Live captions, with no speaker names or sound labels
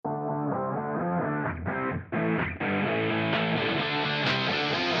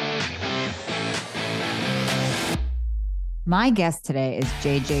My guest today is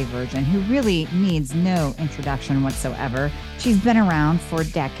JJ Virgin, who really needs no introduction whatsoever. She's been around for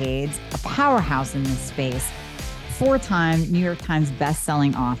decades, a powerhouse in this space, four-time New York Times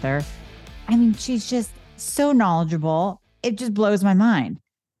best-selling author. I mean, she's just so knowledgeable. It just blows my mind.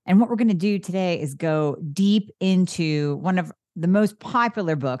 And what we're going to do today is go deep into one of the most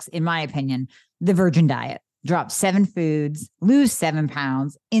popular books, in my opinion, The Virgin Diet. Drop 7 foods, lose 7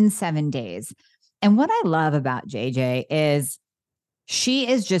 pounds in 7 days. And what I love about JJ is she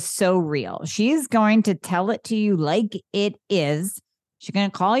is just so real. She's going to tell it to you like it is. She's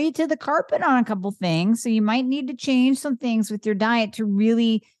going to call you to the carpet on a couple things. So you might need to change some things with your diet to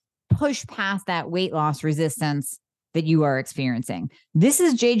really push past that weight loss resistance that you are experiencing. This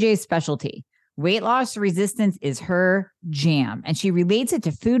is JJ's specialty. Weight loss resistance is her jam, and she relates it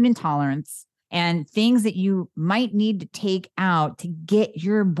to food intolerance and things that you might need to take out to get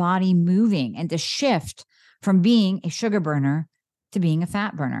your body moving and to shift from being a sugar burner to being a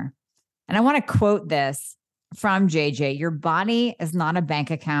fat burner. And I want to quote this from JJ. Your body is not a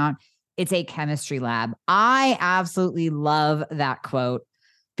bank account. It's a chemistry lab. I absolutely love that quote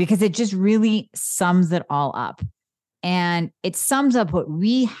because it just really sums it all up. And it sums up what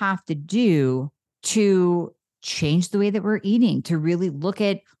we have to do to change the way that we're eating, to really look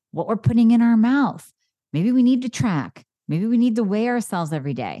at what we're putting in our mouth. Maybe we need to track. Maybe we need to weigh ourselves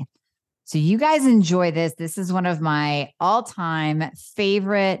every day. So you guys enjoy this. This is one of my all-time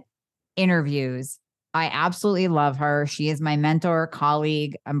favorite interviews. I absolutely love her. She is my mentor,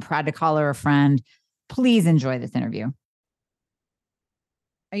 colleague. I'm proud to call her a friend. Please enjoy this interview.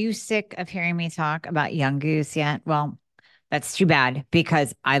 Are you sick of hearing me talk about Young Goose yet? Well, that's too bad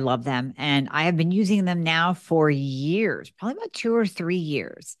because I love them and I have been using them now for years, probably about 2 or 3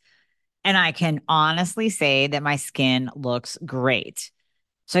 years. And I can honestly say that my skin looks great.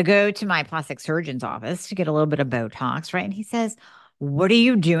 So I go to my plastic surgeon's office to get a little bit of Botox, right? And he says, "What are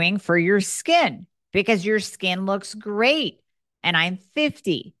you doing for your skin? Because your skin looks great." And I'm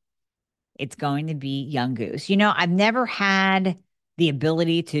 50. It's going to be Young Goose. I've never had the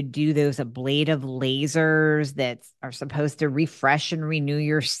ability to do those ablative lasers that are supposed to refresh and renew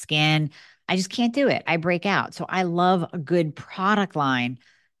your skin. I just can't do it. I break out. So I love a good product line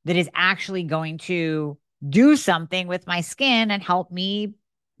that is actually going to do something with my skin and help me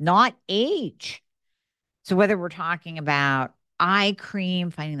not age. So whether we're talking about eye cream,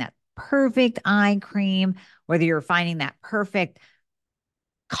 finding that perfect eye cream, whether you're finding that perfect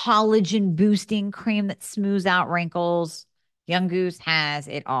collagen boosting cream that smooths out wrinkles, Young Goose has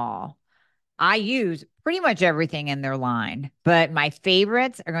it all. I use pretty much everything in their line, but my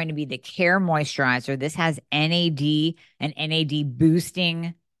favorites are going to be the Care Moisturizer. This has NAD and NAD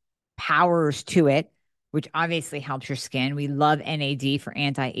boosting powers to it, which obviously helps your skin. We love NAD for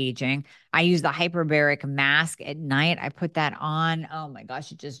anti-aging. I use the hyperbaric mask at night. I put that on. Oh my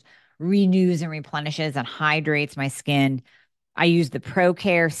gosh, it just renews and replenishes and hydrates my skin. I use the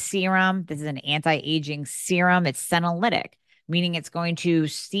ProCare serum. This is an anti-aging serum. It's senolytic, meaning it's going to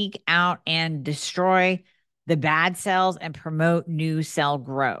seek out and destroy the bad cells and promote new cell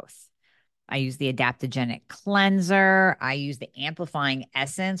growth. I use the adaptogenic cleanser. I use the amplifying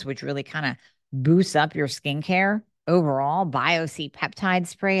essence, which really kind of boosts up your skincare overall. BioC peptide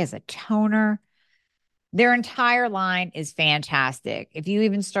spray as a toner. Their entire line is fantastic. If you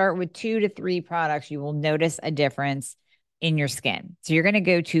even start with 2 to 3 products, you will notice a difference in your skin. So you're going to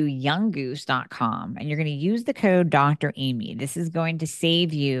go to younggoose.com and you're going to use the code Dr. Amy. This is going to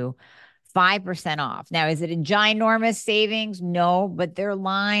save you 5% off. Now, is it a ginormous savings? No, but their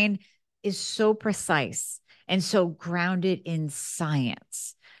line is so precise and so grounded in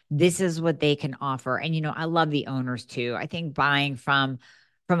science. This is what they can offer. And, I love the owners too. I think buying from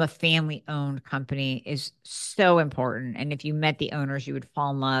a family owned company is so important. And if you met the owners, you would fall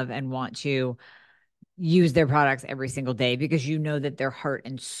in love and want to use their products every single day because you know that their heart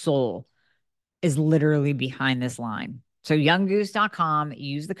and soul is literally behind this line. So younggoose.com,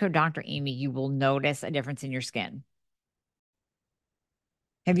 use the code Dr. Amy. You will notice a difference in your skin.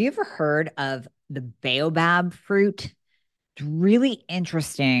 Have you ever heard of the baobab fruit? It's really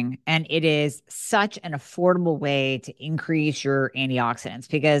interesting. And it is such an affordable way to increase your antioxidants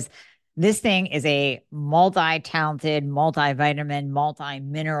because this thing is a multi-talented, multivitamin,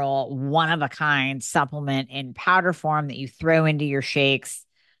 multi-mineral, one-of-a-kind supplement in powder form that you throw into your shakes.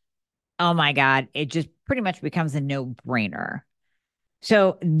 Oh my God, it just pretty much becomes a no-brainer.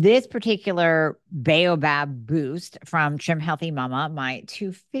 So this particular Baobab Boost from Trim Healthy Mama, my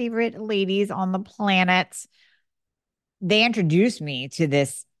two favorite ladies on the planet, they introduced me to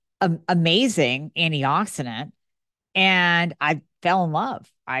this amazing antioxidant and I fell in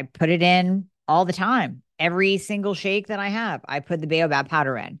love. I put it in all the time every single shake that I have, I put the baobab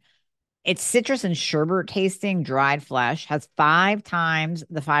powder in. It's citrus and sherbet tasting dried flesh, has 5 times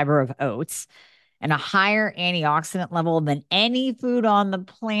the fiber of oats and a higher antioxidant level than any food on the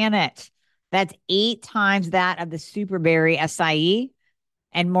planet. That's 8 times that of the superberry acai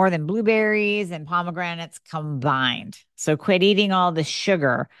and more than blueberries and pomegranates combined. So quit eating all the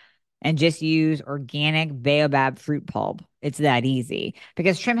sugar and just use organic baobab fruit pulp. It's that easy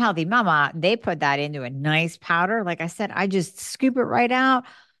because Trim Healthy Mama, they put that into a nice powder. Like I said, I just scoop it right out,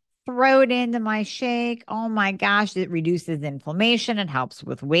 throw it into my shake. Oh my gosh, it reduces inflammation. It helps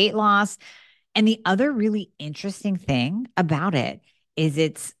with weight loss. And the other really interesting thing about it is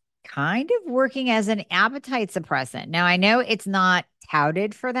it's kind of working as an appetite suppressant. Now, I know it's not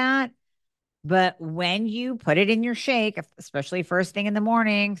touted for that, but when you put it in your shake, especially first thing in the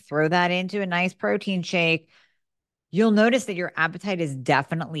morning, throw that into a nice protein shake, you'll notice that your appetite is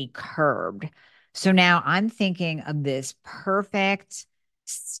definitely curbed. So now I'm thinking of this perfect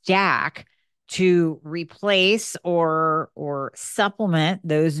stack to replace or supplement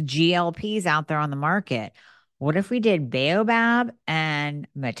those GLPs out there on the market. What if we did baobab and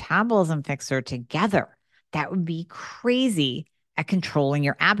metabolism fixer together? That would be crazy at controlling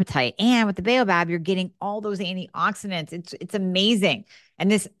your appetite. And with the baobab, you're getting all those antioxidants. It's amazing. And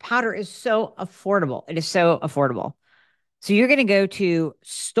this powder is so affordable. It is so affordable. So you're going to go to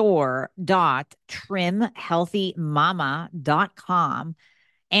store.trimhealthymama.com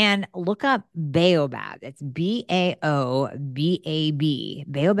and look up Baobab. It's Baobab,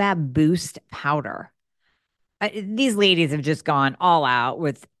 Baobab Boost Powder. These ladies have just gone all out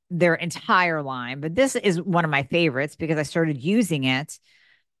with their entire line, but this is one of my favorites because I started using it.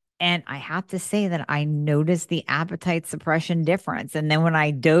 And I have to say that I noticed the appetite suppression difference. And then when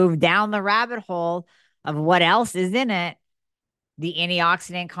I dove down the rabbit hole of what else is in it, the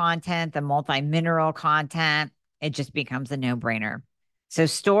antioxidant content, the multi-mineral content, it just becomes a no-brainer. So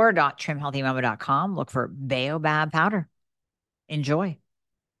store.trimhealthymama.com, look for Baobab powder. Enjoy.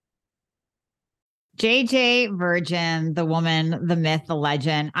 JJ Virgin, the woman, the myth, the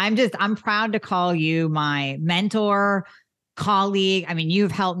legend. I'm proud to call you my mentor, colleague. I mean,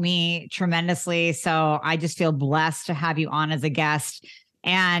 you've helped me tremendously. So I just feel blessed to have you on as a guest.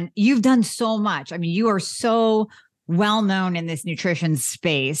 And you've done so much. I mean, you are so well known in this nutrition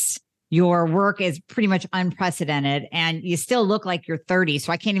space. Your work is pretty much unprecedented and you still look like you're 30.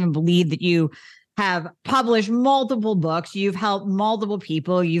 So I can't even believe that you have published multiple books. You've helped multiple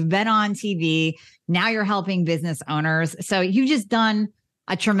people. You've been on TV. Now you're helping business owners. So you've just done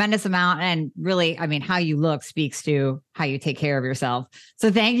a tremendous amount. And really, I mean, how you look speaks to how you take care of yourself.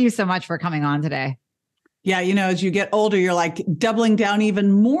 So thank you so much for coming on today. Yeah, as you get older, you're like doubling down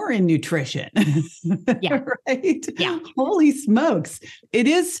even more in nutrition. Yeah. Right? Yeah. Holy smokes. It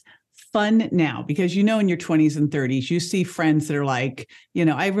is fun now because, in your 20s and 30s, you see friends that are like,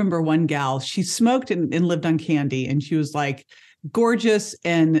 I remember one gal, she smoked and lived on candy and she was like gorgeous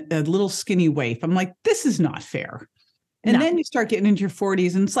and a little skinny waif. I'm like, this is not fair. And then you start getting into your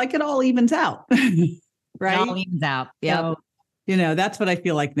 40s and it's like it all evens out. Right? It all evens out. Yeah. So, that's what I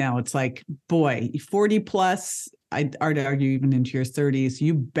feel like now. It's like, boy, 40 plus, I'd argue even into your 30s,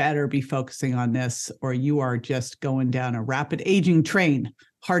 you better be focusing on this or you are just going down a rapid aging train,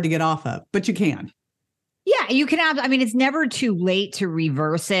 hard to get off of, but you can. Yeah, you can have, it's never too late to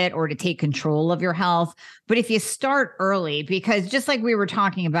reverse it or to take control of your health. But if you start early, because just like we were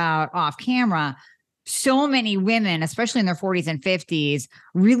talking about off camera, so many women, especially in their 40s and 50s,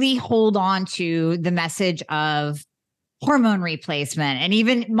 really hold on to the message of hormone replacement and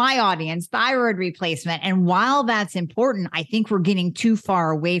even my audience, thyroid replacement. And while that's important, I think we're getting too far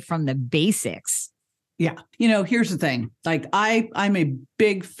away from the basics. Yeah. Here's the thing. Like I'm a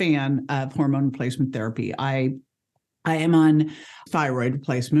big fan of hormone replacement therapy. I am on thyroid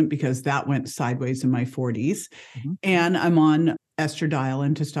replacement because that went sideways in my 40s. Mm-hmm. And I'm on estradiol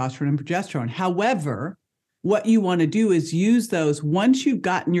and testosterone and progesterone. However, what you want to do is use those once you've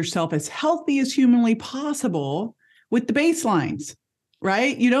gotten yourself as healthy as humanly possible with the baselines,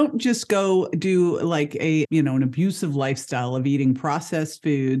 right? You don't just go do like an abusive lifestyle of eating processed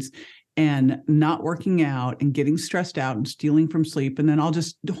foods and not working out and getting stressed out and stealing from sleep. And then I'll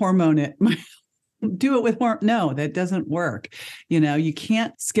just hormone it, do it with hormone. No, that doesn't work. You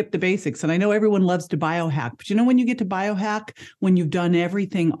can't skip the basics. And I know everyone loves to biohack, but when you get to biohack, when you've done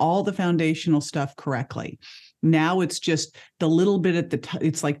everything, all the foundational stuff correctly. Now it's just the little bit at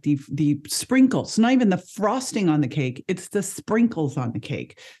it's like the sprinkles, not even the frosting on the cake. It's the sprinkles on the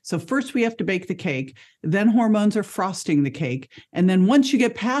cake. So first we have to bake the cake, then hormones are frosting the cake. And then once you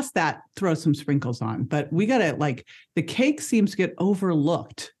get past that, throw some sprinkles on. But we got to the cake seems to get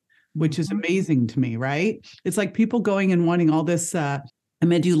overlooked which is amazing to me, right? It's like people going and wanting all this, I'm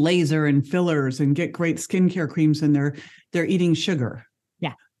going to do laser and fillers and get great skincare creams, and they're eating sugar.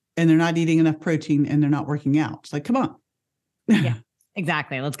 Yeah. And they're not eating enough protein, and they're not working out. It's like, come on. Yeah,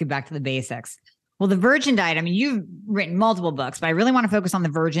 exactly. Let's get back to the basics. Well, the Virgin Diet, I mean, you've written multiple books, but I really want to focus on the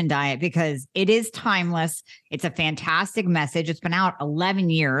Virgin Diet because it is timeless. It's a fantastic message. It's been out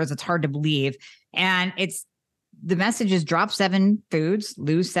 11 years. It's hard to believe. And the message is drop 7 foods,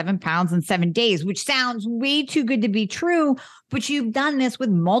 lose 7 pounds in 7 days, which sounds way too good to be true, but you've done this with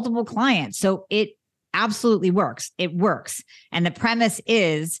multiple clients. So it absolutely works. It works. And the premise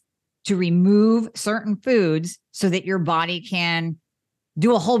is to remove certain foods so that your body can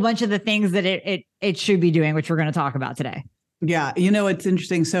do a whole bunch of the things that it should be doing, which we're going to talk about today. Yeah. It's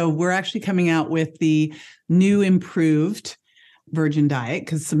interesting. So we're actually coming out with the new improved Virgin Diet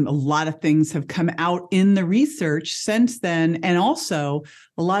because a lot of things have come out in the research since then. And also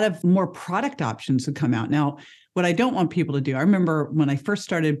a lot of more product options have come out. Now, what I don't want people to do, I remember when I first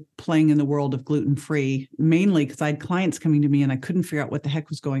started playing in the world of gluten-free, mainly because I had clients coming to me and I couldn't figure out what the heck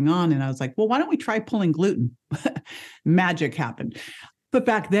was going on. And I was like, well, why don't we try pulling gluten? Magic happened. But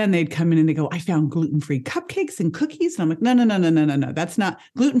back then they'd come in and they go, I found gluten-free cupcakes and cookies. And I'm like, no. That's not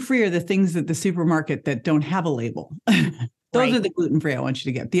gluten-free are the things at the supermarket that don't have a label. Those are the gluten-free I want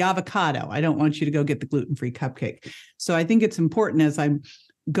you to get. The avocado, I don't want you to go get the gluten-free cupcake. So I think it's important as I'm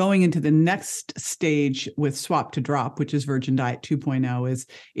going into the next stage with Swap to Drop, which is Virgin Diet 2.0, is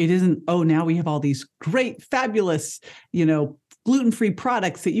it isn't, oh, now we have all these great, fabulous, gluten-free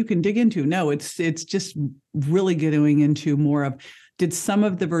products that you can dig into. No, it's just really getting into more of, did some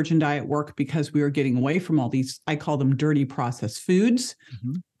of the Virgin Diet work because we were getting away from all these, I call them dirty processed foods?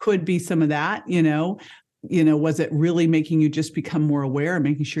 Mm-hmm. Could be some of that, was it really making you just become more aware and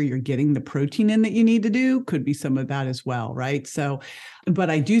making sure you're getting the protein in that you need to do? Could be some of that as well, right? So, but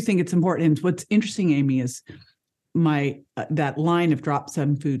I do think it's important. And what's interesting, Amy, is that line of drop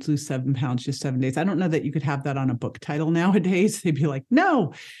 7 foods, lose 7 pounds, just 7 days. I don't know that you could have that on a book title nowadays. They'd be like,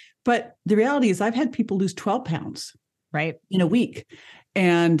 no. But the reality is I've had people lose 12 pounds in a week.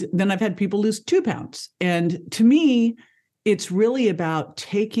 And then I've had people lose 2 pounds. And to me, it's really about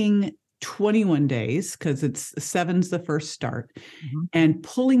taking 21 days, because it's 7's the first start, and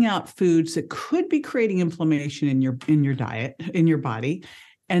pulling out foods that could be creating inflammation in your diet, in your body,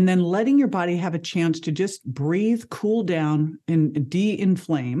 and then letting your body have a chance to just breathe, cool down, and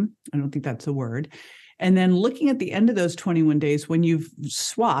de-inflame. I don't think that's a word. And then looking at the end of those 21 days when you've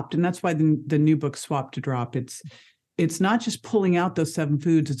swapped, and that's why the new book, Swap to Drop, it's not just pulling out those 7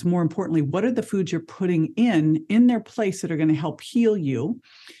 foods. It's more importantly, what are the foods you're putting in their place that are going to help heal you?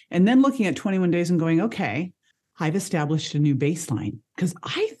 And then looking at 21 days and going, okay, I've established a new baseline. Because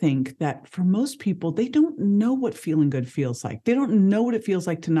I think that for most people, they don't know what feeling good feels like. They don't know what it feels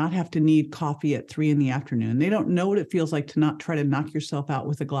like to not have to need coffee at 3 p.m. They don't know what it feels like to not try to knock yourself out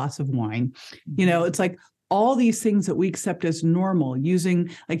with a glass of wine. It's like all these things that we accept as normal, using,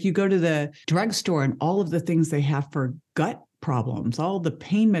 like you go to the drugstore and all of the things they have for gut problems, all the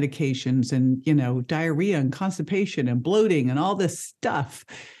pain medications and, diarrhea and constipation and bloating and all this stuff.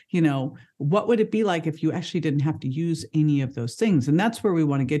 What would it be like if you actually didn't have to use any of those things? And that's where we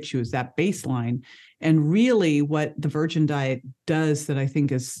want to get you, is that baseline. And really what the Virgin Diet does that I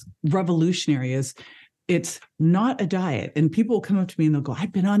think is revolutionary is it's not a diet. And people will come up to me and they'll go,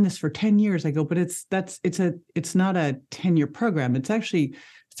 I've been on this for 10 years. I go, but it's not a 10-year program. It's actually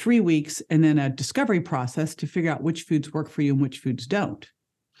 3 weeks and then a discovery process to figure out which foods work for you and which foods don't.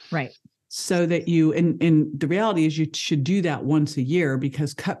 Right. So that you, and the reality is you should do that once a year,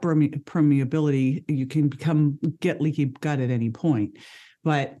 because gut permeability, you can get leaky gut at any point.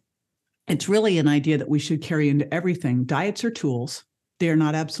 But it's really an idea that we should carry into everything. Diets are tools. They're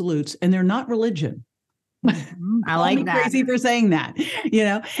not absolutes, and they're not religion. I like that. Crazy for saying that,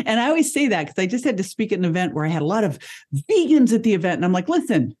 and I always say that because I just had to speak at an event where I had a lot of vegans at the event. And I'm like,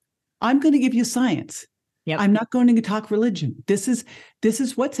 listen, I'm going to give you science. Yep. I'm not going to talk religion. This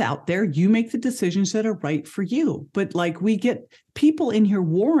is what's out there. You make the decisions that are right for you. But like, we get people in here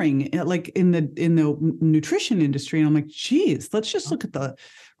warring, like in the nutrition industry. And I'm like, geez, let's just look at the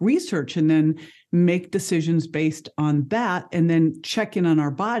research and then make decisions based on that, and then check in on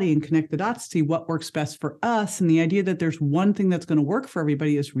our body and connect the dots, see what works best for us. And the idea that there's one thing that's going to work for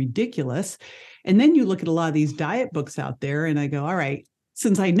everybody is ridiculous. And then you look at a lot of these diet books out there and I go, all right,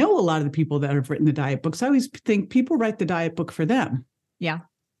 since I know a lot of the people that have written the diet books, I always think people write the diet book for them. Yeah.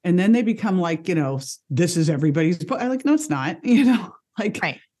 And then they become like, this is everybody's book. I'm like, no, it's not,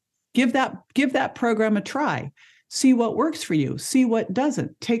 right. Give that program a try. See what works for you. See what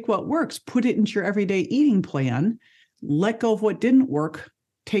doesn't. Take what works, put it into your everyday eating plan, let go of what didn't work,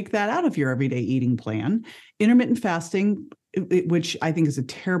 take that out of your everyday eating plan. Intermittent fasting, which I think is a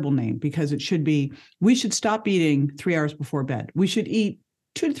terrible name, because we should stop eating 3 hours before bed. We should eat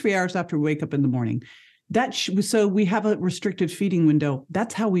 2 to 3 hours after we wake up in the morning. So we have a restricted feeding window.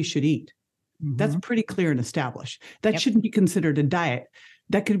 That's how we should eat. Mm-hmm. That's pretty clear and established. That shouldn't be considered a diet.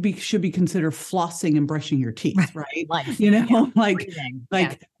 That should be considered flossing and brushing your teeth, right?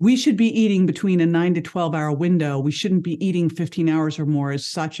 We should be eating between a 9 to 12 hour window. We shouldn't be eating 15 hours or more, as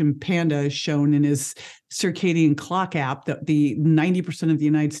Sachin Panda has shown in his circadian clock app, that the 90% of the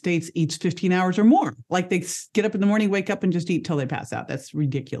United States eats 15 hours or more. Like they get up in the morning, wake up and just eat till they pass out. That's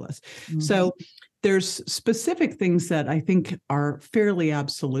ridiculous. Mm-hmm. So there's specific things that I think are fairly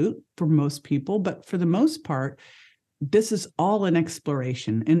absolute for most people, but for the most part, this is all an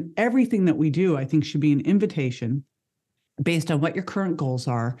exploration, and everything that we do, I think, should be an invitation based on what your current goals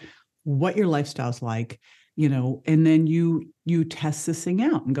are, what your lifestyle's like, and then you test this thing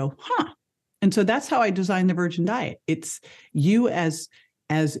out and go, And so that's how I designed the Virgin Diet. It's you as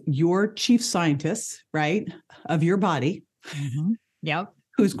your chief scientist, right, of your body. Mm-hmm. Yep.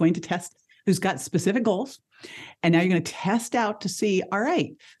 Who's going to test, who's got specific goals. And now you're going to test out to see, all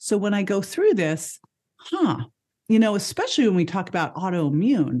right, so when I go through this, especially when we talk about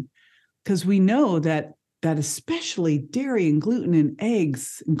autoimmune, because we know that especially dairy and gluten and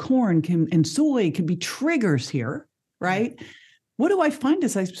eggs and corn and soy can be triggers here, right? What do I find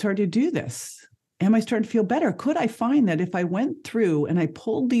as I started to do this? Am I starting to feel better? Could I find that if I went through and I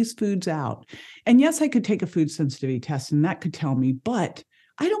pulled these foods out, and yes, I could take a food sensitivity test and that could tell me, but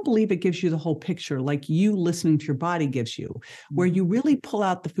I don't believe it gives you the whole picture like you listening to your body gives you, where you really pull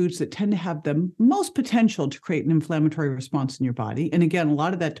out the foods that tend to have the most potential to create an inflammatory response in your body. And again, a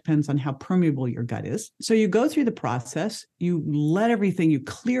lot of that depends on how permeable your gut is. So you go through the process, you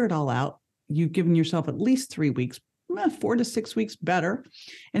clear it all out. You've given yourself at least 3 weeks, 4 to 6 weeks better.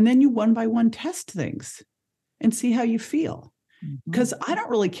 And then you one by one test things and see how you feel. Because I don't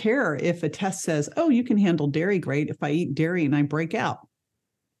really care if a test says, oh, you can handle dairy great if I eat dairy and I break out.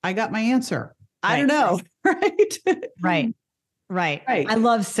 I got my answer. I don't know. Right. Right. I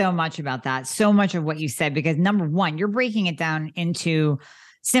love so much about that. So much of what you said, because number one, you're breaking it down into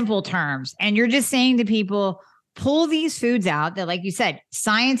simple terms and you're just saying to people, pull these foods out that, like you said,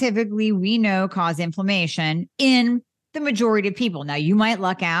 scientifically, we know cause inflammation in the majority of people. Now you might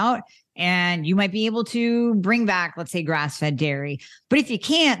luck out and you might be able to bring back, let's say, grass-fed dairy. But if you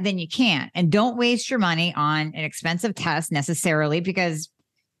can't, then you can't. And don't waste your money on an expensive test necessarily, because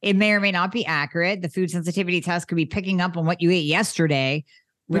it may or may not be accurate. The food sensitivity test could be picking up on what you ate yesterday,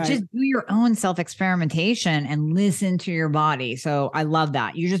 but just do your own self-experimentation and listen to your body. So I love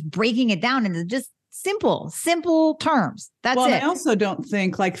that. You're just breaking it down into just simple terms. That's it. I also don't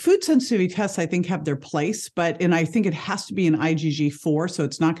think food sensitivity tests, I think, have their place, and I think it has to be an IgG4. So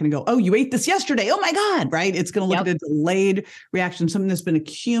it's not going to go, oh, you ate this yesterday. Oh my God. Right. It's going to look at a delayed reaction, something that's been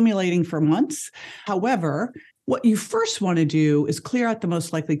accumulating for months. However, what you first want to do is clear out the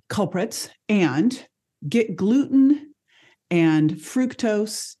most likely culprits and get gluten and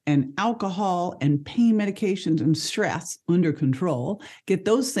fructose and alcohol and pain medications and stress under control, get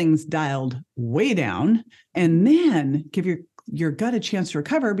those things dialed way down, and then give your gut a chance to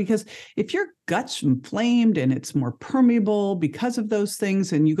recover. Because if your gut's inflamed and it's more permeable because of those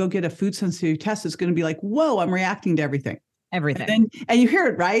things, and you go get a food sensitivity test, it's going to be like, whoa, I'm reacting to everything. And you hear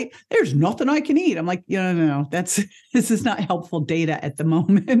it, right? There's nothing I can eat. I'm like, no, this is not helpful data at the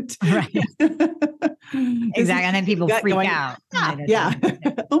moment. Right. Exactly. And then people freak out. Yeah.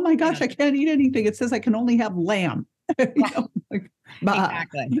 Oh my gosh, I can't eat anything. It says I can only have lamb.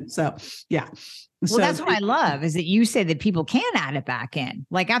 Exactly. So, yeah. Well, that's what I love is that you say that people can add it back in,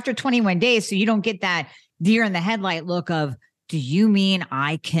 like after 21 days. So you don't get that deer in the headlight look of, do you mean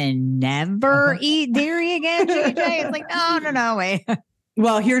I can never eat dairy again, JJ? It's like, no, wait.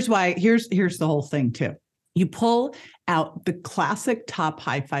 Well, here's why. Here's the whole thing too. You pull out the classic top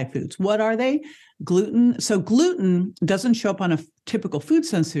high five foods. What are they? Gluten. So gluten doesn't show up on a typical food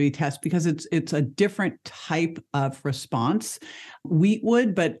sensitivity test because it's a different type of response. Wheat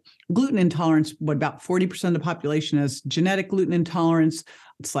would, but gluten intolerance, about 40% of the population has genetic gluten intolerance.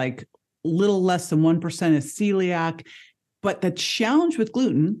 It's like little less than 1% is celiac. But the challenge with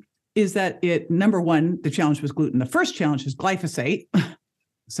gluten is that number one, the challenge with gluten, the first challenge is glyphosate.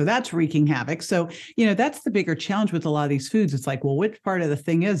 So that's wreaking havoc. So, that's the bigger challenge with a lot of these foods. It's like, well, which part of the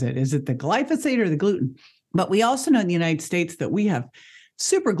thing is it? Is it the glyphosate or the gluten? But we also know in the United States that we have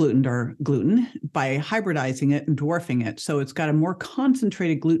super gluten by hybridizing it and dwarfing it. So it's got a more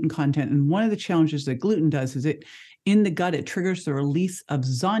concentrated gluten content. And one of the challenges that gluten does is in the gut, it triggers the release of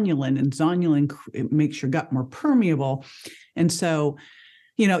zonulin, and zonulin makes your gut more permeable. And so,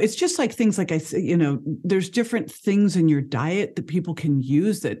 it's just like things like I say, there's different things in your diet that people can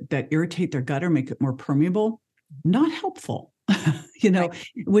use that irritate their gut or make it more permeable. Not helpful, Right.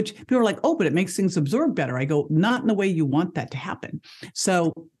 which people are like, oh, but it makes things absorb better. I go, not in the way you want that to happen.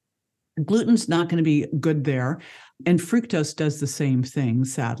 So gluten's not going to be good there. And fructose does the same thing,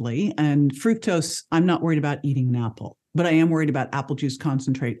 sadly. And fructose, I'm not worried about eating an apple, but I am worried about apple juice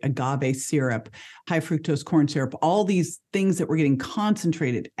concentrate, agave syrup, high fructose corn syrup, all these things that we're getting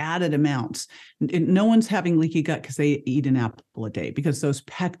concentrated, added amounts. No one's having leaky gut because they eat an apple a day, because those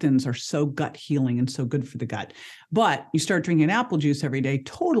pectins are so gut healing and so good for the gut. But you start drinking apple juice every day,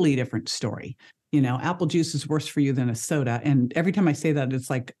 totally different story. Apple juice is worse for you than a soda. And every time I say that, it's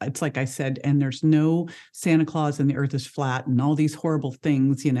like I said, and there's no Santa Claus and the earth is flat and all these horrible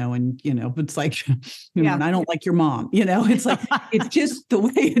things, it's like, and I don't like your mom, it's like, it's just the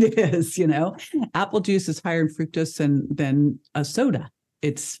way it is, apple juice is higher in fructose than a soda.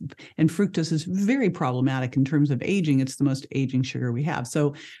 And fructose is very problematic in terms of aging. It's the most aging sugar we have.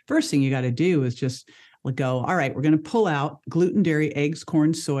 So first thing you got to do is just go, all right, we're going to pull out gluten, dairy, eggs,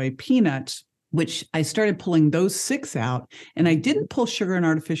 corn, soy, peanuts, which I started pulling those 6 out. And I didn't pull sugar and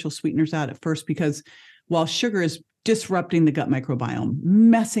artificial sweeteners out at first, because while sugar is disrupting the gut microbiome,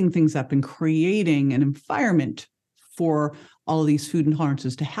 messing things up and creating an environment for all of these food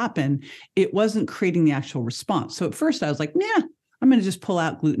intolerances to happen, it wasn't creating the actual response. So at first I was like, nah, I'm going to just pull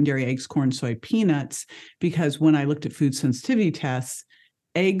out gluten, dairy, eggs, corn, soy, peanuts, because when I looked at food sensitivity tests,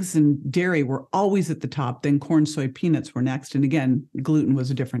 eggs and dairy were always at the top. Then corn, soy, peanuts were next. And again, gluten was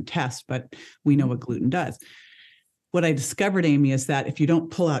a different test, but we know what gluten does. What I discovered, Amy, is that if you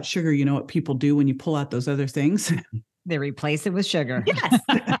don't pull out sugar, you know what people do when you pull out those other things? They replace it with sugar. Yes.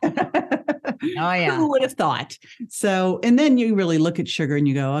 Oh, yeah. Who would have thought? So, and then you really look at sugar and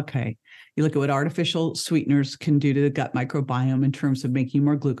you go, okay, you look at what artificial sweeteners can do to the gut microbiome in terms of making you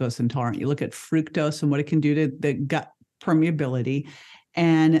more glucose intolerant. You look at fructose and what it can do to the gut permeability.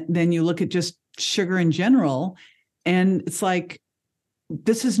 And then you look at just sugar in general, and it's like,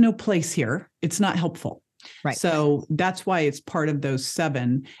 this is no place here. It's not helpful. Right. So that's why it's part of those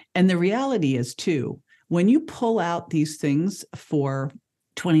 7. And the reality is too, when you pull out these things for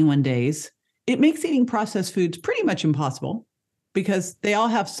 21 days, it makes eating processed foods pretty much impossible, because they all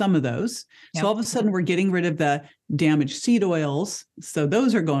have some of those. Yep. So all of a sudden we're getting rid of the damaged seed oils. So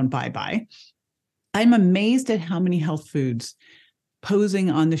those are going bye-bye. I'm amazed at how many health foods posing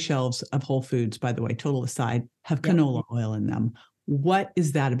on the shelves of Whole Foods, by the way, total aside, have canola oil in them. What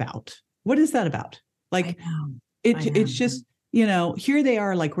is that about? What is that about? Like, it's just, here they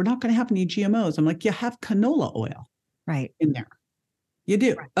are like, we're not going to have any GMOs. I'm like, you have canola oil in there. You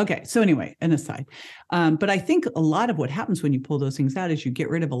do. Right. Okay. So anyway, an aside. But I think a lot of what happens when you pull those things out is you get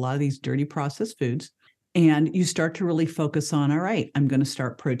rid of a lot of these dirty processed foods, and you start to really focus on, all right, I'm going to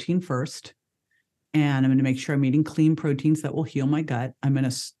start protein first. And I'm going to make sure I'm eating clean proteins that will heal my gut. I'm going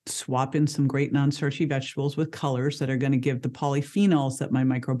to swap in some great non-starchy vegetables with colors that are going to give the polyphenols that my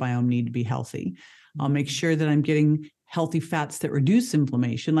microbiome need to be healthy. I'll make sure that I'm getting healthy fats that reduce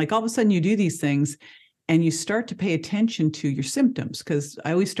inflammation. Like all of a sudden you do these things and you start to pay attention to your symptoms. Because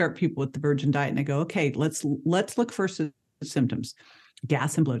I always start people with the Virgin Diet and I go, okay, let's look first at symptoms: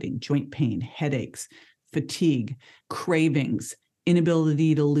 gas and bloating, joint pain, headaches, fatigue, cravings,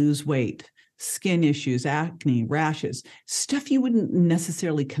 inability to lose weight, skin issues, acne, rashes, stuff you wouldn't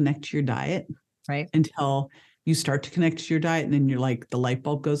necessarily connect to your diet, right? Until you start to connect to your diet, and then you're like, the light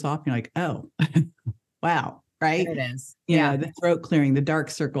bulb goes off. And you're like, oh, wow, right? There it is. Yeah, the throat clearing, the dark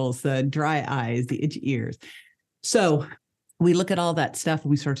circles, the dry eyes, the itchy ears. So we look at all that stuff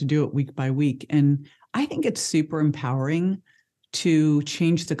and we start to do it week by week. And I think it's super empowering to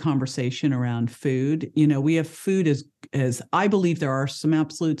change the conversation around food. We have food as I believe there are some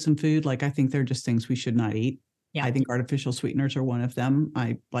absolutes in food. Like, I think they're just things we should not eat. Yeah. I think artificial sweeteners are one of them.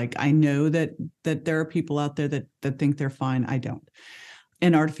 I know that there are people out there that think they're fine. I don't.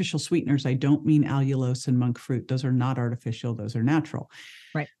 And artificial sweeteners, I don't mean allulose and monk fruit. Those are not artificial. Those are natural.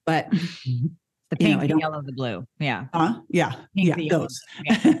 Right. But the pink, the yellow, the blue. Yeah. Yeah. Pink, yeah. Those.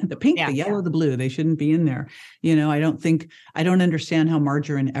 The pink, the yellow, the blue, they shouldn't be in there. I don't understand how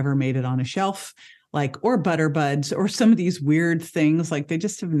margarine ever made it on a shelf, or butter buds or some of these weird things. Like, they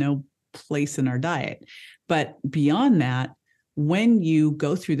just have no place in our diet. But beyond that, when you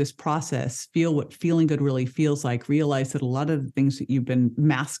go through this process, feel what feeling good really feels like, realize that a lot of the things that you've been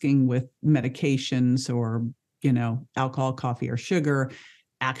masking with medications or, alcohol, coffee, or sugar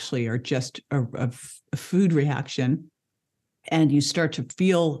actually are just a food reaction. And you start to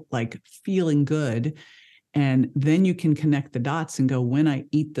feel like feeling good. And then you can connect the dots and go, when I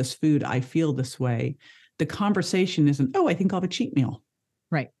eat this food, I feel this way. The conversation isn't, oh, I think I'll have a cheat meal.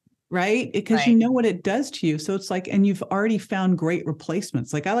 Right? Because you know what it does to you. So it's like, and you've already found great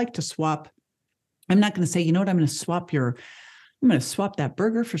replacements. Like I like to swap. I'm not going to say, you know what, I'm going to swap that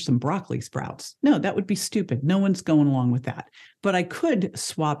burger for some broccoli sprouts. No, that would be stupid. No one's going along with that. But I could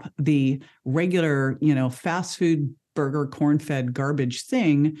swap the regular, fast food burger, corn-fed garbage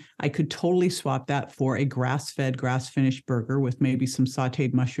thing. I could totally swap that for a grass-fed, grass-finished burger with maybe some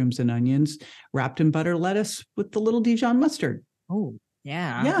sauteed mushrooms and onions wrapped in butter lettuce with the little Dijon mustard. Oh,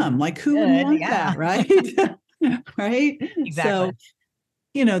 yeah. Yum. Like who would want that, right? Right? Exactly.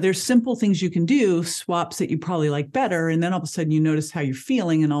 So, there's simple things you can do, swaps that you probably like better. And then all of a sudden you notice how you're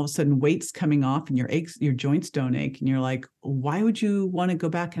feeling and all of a sudden weight's coming off and your joints don't ache. And you're like, why would you want to go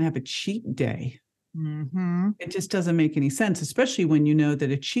back and have a cheat day? Mm-hmm. It just doesn't make any sense, especially when you know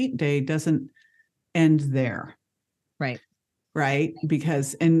that a cheat day doesn't end there. Right. Right.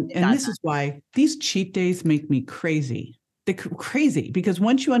 Because, and this is why these cheat days make me crazy. They're crazy because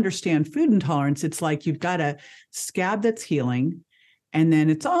once you understand food intolerance, it's like you've got a scab that's healing and then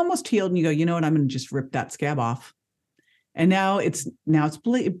it's almost healed and you go, you know what, I'm going to just rip that scab off. And now it's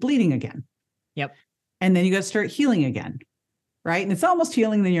bleeding again. Yep. And then you got to start healing again. Right. And it's almost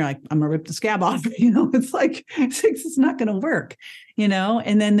healing. Then you're like, I'm going to rip the scab off. It's like, it's not going to work,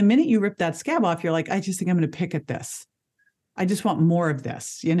 and then the minute you rip that scab off, you're like, I just think I'm going to pick at this. I just want more of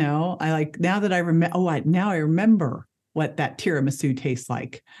this. I like now that I remember, now I remember what that tiramisu tastes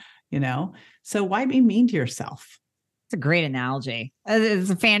like, so why be mean to yourself? It's a great analogy. It's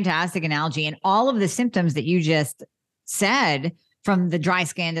a fantastic analogy. And all of the symptoms that you just said, from the dry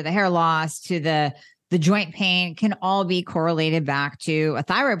skin to the hair loss to the joint pain, can all be correlated back to a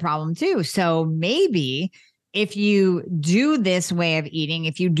thyroid problem too. So maybe if you do this way of eating,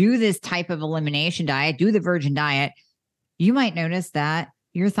 if you do this type of elimination diet, do the virgin diet, you might notice that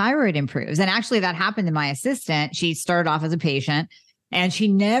your thyroid improves. And actually that happened to my assistant. She started off as a patient and she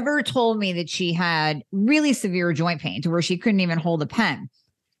never told me that she had really severe joint pain to where she couldn't even hold a pen.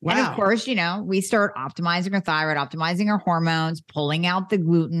 Wow. And of course, we start optimizing our thyroid, optimizing our hormones, pulling out the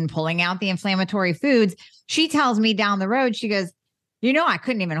gluten, pulling out the inflammatory foods. She tells me down the road, she goes, I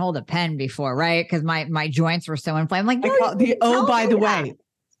couldn't even hold a pen before, right? Because my joints were so inflamed. I'm like, no, by the way.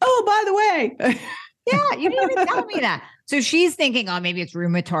 Yeah, you didn't even tell me that. So she's thinking, maybe it's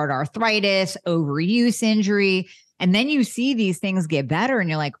rheumatoid arthritis, overuse injury. And then you see these things get better and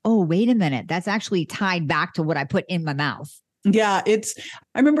you're like, oh, wait a minute. That's actually tied back to what I put in my mouth. Yeah, I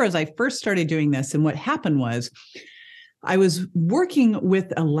remember as I first started doing this, and what happened was I was working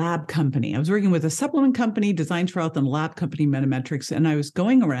with a lab company. I was working with a supplement company, Designs for Health, and a lab company, Metametrics. And I was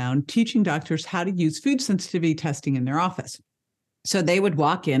going around teaching doctors how to use food sensitivity testing in their office. So they would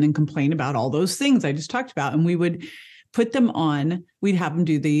walk in and complain about all those things I just talked about. And we would put them on, we'd have them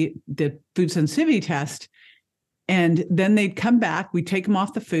do the food sensitivity test. And then they'd come back, we'd take them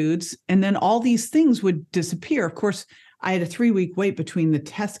off the foods, and then all these things would disappear. Of course, I had a 3-week wait between the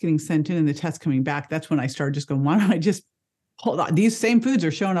test getting sent in and the test coming back. That's when I started just going, why don't I just hold on? These same foods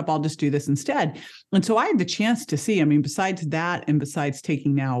are showing up. I'll just do this instead. And so I had the chance to see, besides that, and besides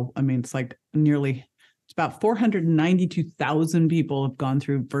taking now, it's like it's about 492,000 people have gone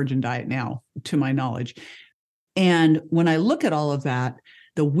through Virgin Diet now, to my knowledge. And when I look at all of that,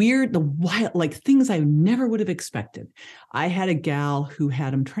 the wild, like things I never would have expected. I had a gal who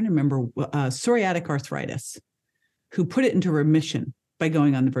had, I'm trying to remember, psoriatic arthritis, who put it into remission by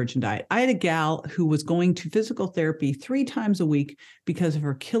going on the Virgin Diet. I had a gal who was going to physical therapy 3 times a week because of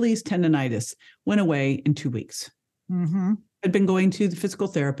her Achilles tendonitis, went away in 2 weeks. Mm-hmm. Had been going to the physical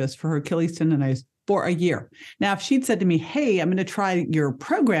therapist for her Achilles tendonitis for a year. Now, if she'd said to me, hey, I'm going to try your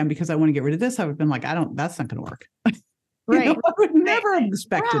program because I want to get rid of this, I would have been like, that's not going to work. Right. I would never have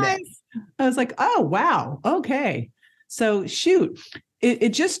expected it. I was like, oh, wow. Okay. So shoot, it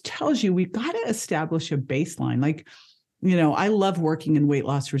just tells you we've got to establish a baseline. Like, I love working in weight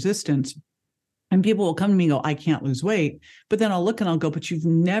loss resistance, and people will come to me and go, I can't lose weight. But then I'll look and I'll go, but you've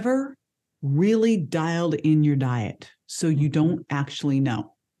never really dialed in your diet. So you don't actually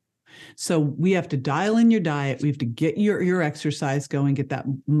know. So we have to dial in your diet. We have to get your exercise going, get that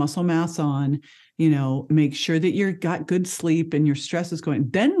muscle mass on, make sure that you've got good sleep and your stress is going.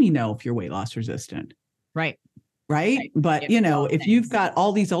 Then we know if you're weight loss resistant. Right. But, if you've got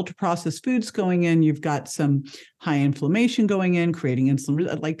all these ultra processed foods going in, you've got some high inflammation going in, creating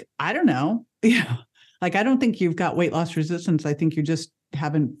insulin, like, I don't know. Yeah. Like, I don't think you've got weight loss resistance. I think you just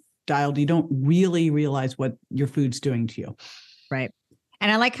haven't dialed. You don't really realize what your food's doing to you. Right. And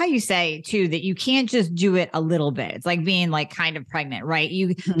I like how you say too, that you can't just do it a little bit. It's like being like kind of pregnant, right?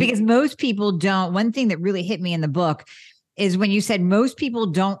 Because most people don't. One thing that really hit me in the book is when you said most people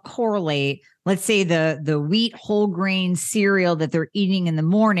don't correlate, let's say the wheat whole grain cereal that they're eating in the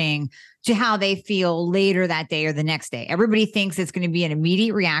morning to how they feel later that day or the next day. Everybody thinks it's going to be an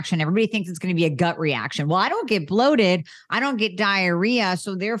immediate reaction. Everybody thinks it's going to be a gut reaction. Well, I don't get bloated. I don't get diarrhea.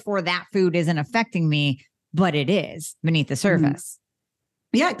 So therefore that food isn't affecting me, but it is beneath the surface.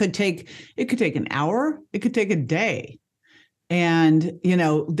 Yeah, it could take an hour. It could take a day. And,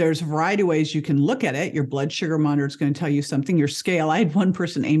 there's a variety of ways you can look at it. Your blood sugar monitor is going to tell you something. Your scale. I had one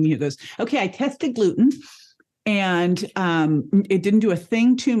person, Amy, who goes, okay, I tested gluten and it didn't do a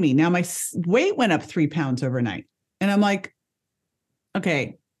thing to me. Now my weight went up 3 pounds overnight. And I'm like,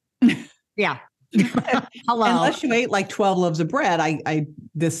 okay. Yeah. Hello. Unless you ate like 12 loaves of bread,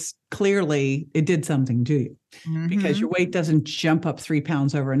 this clearly it did something to you because your weight doesn't jump up 3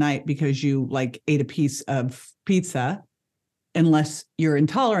 pounds overnight because you like ate a piece of pizza, unless you're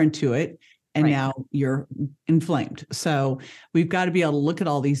intolerant to it. And now you're inflamed. So we've got to be able to look at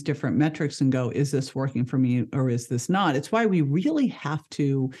all these different metrics and go, is this working for me or is this not? It's why we really have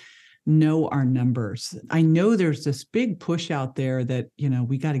to know our numbers. I know there's this big push out there that,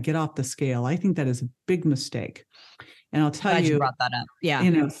 we got to get off the scale. I think that is a big mistake. And I'll tell you, brought that up.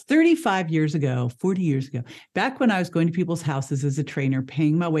 Yeah. 35 years ago, 40 years ago, back when I was going to people's houses as a trainer,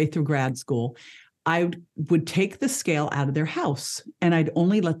 paying my way through grad school, I would take the scale out of their house and I'd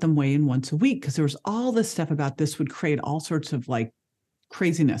only let them weigh in once a week because there was all this stuff about this would create all sorts of like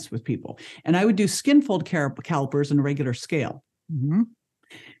craziness with people. And I would do skin fold calipers and a regular scale.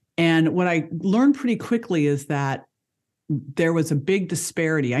 And what I learned pretty quickly is that there was a big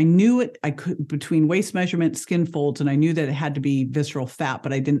disparity. I knew it, I could between waist measurement, skin folds, and I knew that it had to be visceral fat,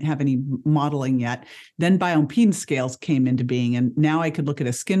 but I didn't have any modeling yet. Then bioimpedance scales came into being, and now I could look at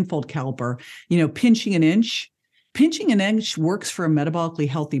a skin fold caliper, pinching an inch. Pinching an inch works for a metabolically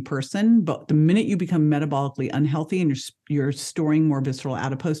healthy person, but the minute you become metabolically unhealthy and you're storing more visceral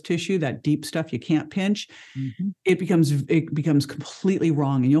adipose tissue, that deep stuff you can't pinch, it becomes completely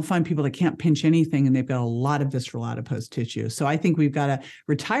wrong. And you'll find people that can't pinch anything and they've got a lot of visceral adipose tissue. So I think we've got to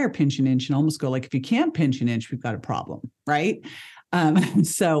retire pinch an inch and almost go like, if you can't pinch an inch, we've got a problem, right?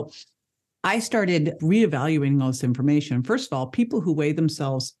 So I started reevaluating all this information. First of all, people who weigh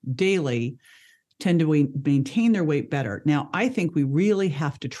themselves daily tend to maintain their weight better. Now, I think we really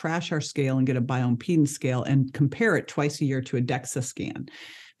have to trash our scale and get a bioimpedance scale and compare it twice a year to a DEXA scan,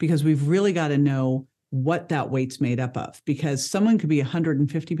 because we've really got to know what that weight's made up of, because someone could be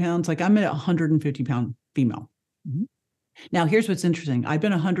 150 pounds. Like I'm a 150 pound female. Now, here's what's interesting. I've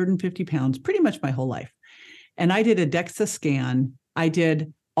been 150 pounds pretty much my whole life. And I did a DEXA scan. I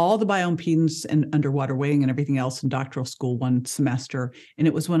did all the bioimpedance and underwater weighing and everything else in doctoral school one semester. And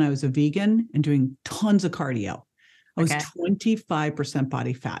it was when I was a vegan and doing tons of cardio. I was 25%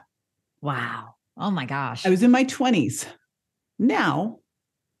 body fat. Wow. Oh my gosh. I was in my 20s. Now,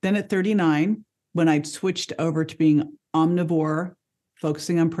 then at 39, when I switched over to being omnivore,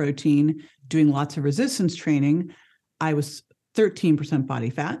 focusing on protein, doing lots of resistance training, I was 13% body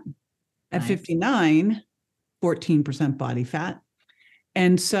fat. At 59, 14% body fat.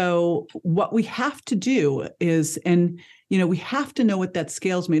 And so what we have to do is, we have to know what that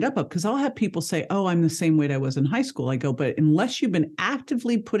scale's made up of, because I'll have people say, oh, I'm the same weight I was in high school. I go, but unless you've been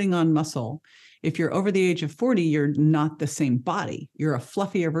actively putting on muscle, if you're over the age of 40, you're not the same body. You're a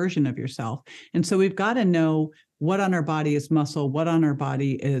fluffier version of yourself. And so we've got to know what on our body is muscle, what on our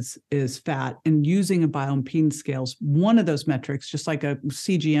body is fat, and using a bioimpedance scale is one of those metrics, just like a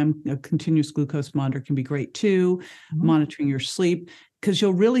CGM, a continuous glucose monitor, can be great too, monitoring your sleep, because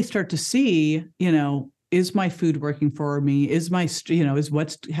you'll really start to see, is my food working for me? Is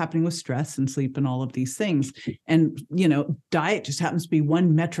what's happening with stress and sleep and all of these things? And, diet just happens to be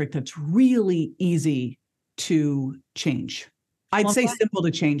one metric that's really easy to change. I'd say simple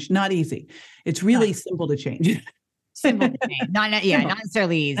to change, not easy. It's really simple to change. Simple to change. Not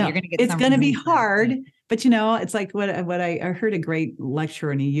necessarily easy. No, You're going to get. It's going to be hard, but it's like what I heard a great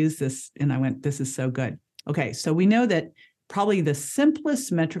lecturer and he used this, and I went, "This is so good." Okay, so we know that probably the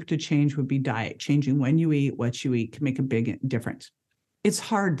simplest metric to change would be diet. Changing when you eat, what you eat can make a big difference. It's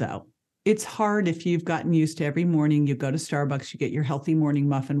hard though. It's hard if you've gotten used to every morning you go to Starbucks, you get your healthy morning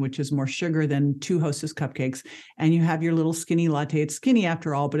muffin, which is more sugar than 2 Hostess cupcakes, and you have your little skinny latte. It's skinny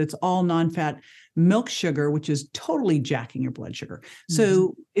after all, but it's all non-fat milk sugar, which is totally jacking your blood sugar.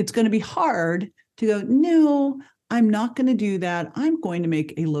 So it's going to be hard to go, no, I'm not going to do that. I'm going to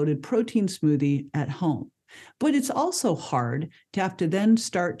make a loaded protein smoothie at home. But it's also hard to have to then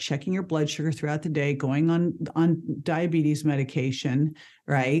start checking your blood sugar throughout the day, going on diabetes medication,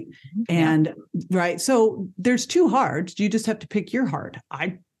 right? And right. So there's 2 hards. You just have to pick your hard.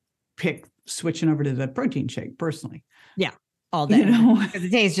 I pick switching over to the protein shake personally. Yeah. All day. You know, because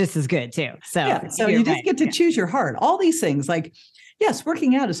it tastes just as good too. So, yeah. So you just get to choose your heart. All these things, like, yes,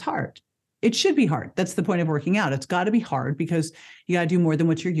 working out is hard. It should be hard. That's the point of working out. It's got to be hard because you got to do more than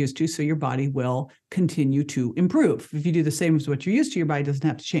what you're used to. So your body will continue to improve. If you do the same as what you're used to, your body doesn't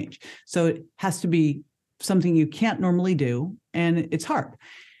have to change. So it has to be something you can't normally do. And it's hard.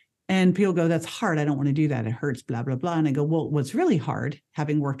 And people go, that's hard. I don't want to do that. It hurts, blah, blah, blah. And I go, well, what's really hard,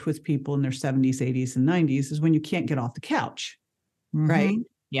 having worked with people in their 70s, 80s, and 90s, is when you can't get off the couch, right?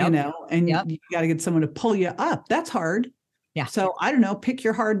 Yep. You know, and you got to get someone to pull you up. That's hard. Yeah. So I don't know, pick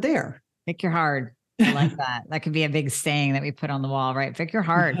your hard there. Pick your hard. I like that. That could be a big saying that we put on the wall, right? Pick your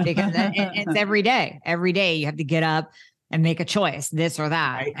heart, because it's every day. Every day you have to get up and make a choice, this or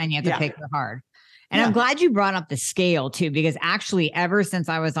that, right. And you have to pick your heart. And I'm glad you brought up the scale too, because actually ever since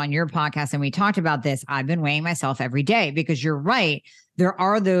I was on your podcast and we talked about this, I've been weighing myself every day, because you're right. There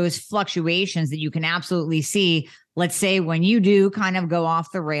are those fluctuations that you can absolutely see. Let's say when you do kind of go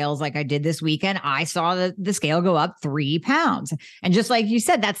off the rails, like I did this weekend, I saw the scale go up 3 pounds. And just like you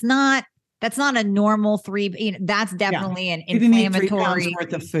said, that's not a normal 3. You know, that's definitely an inflammatory. 3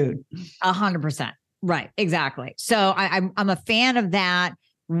 pounds worth of food. 100%. Right. Exactly. So I'm a fan of that.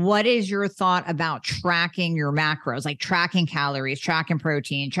 What is your thought about tracking your macros, like tracking calories, tracking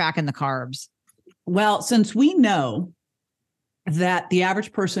protein, tracking the carbs? Well, since we know that the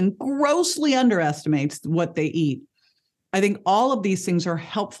average person grossly underestimates what they eat, I think all of these things are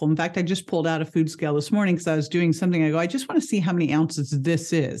helpful. In fact, I just pulled out a food scale this morning because I was doing something. I go, I just want to see how many ounces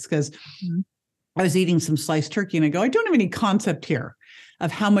this is, because I was eating some sliced turkey and I go, I don't have any concept here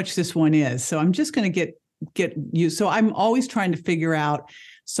of how much this one is. So I'm just going to get you. So I'm always trying to figure out,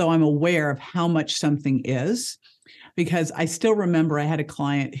 so I'm aware of how much something is, because I still remember I had a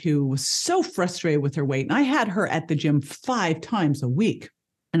client who was so frustrated with her weight, and I had her at the gym 5 times a week.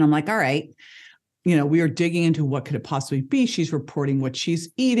 And I'm like, all right, you know, we are digging into what could it possibly be. She's reporting what she's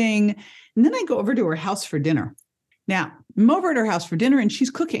eating. And then I go over to her house for dinner. Now, I'm over at her house for dinner and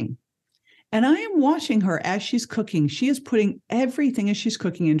she's cooking. And I am watching her as she's cooking. She is putting everything as she's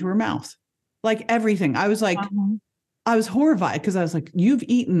cooking into her mouth, like everything. I was like, I was horrified, because I was like, you've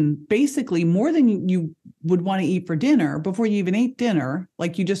eaten basically more than you would want to eat for dinner before you even ate dinner.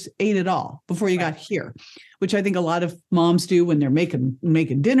 Like, you just ate it all before you got here, which I think a lot of moms do when they're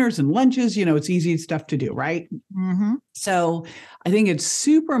making dinners and lunches. You know, it's easy stuff to do, right? So I think it's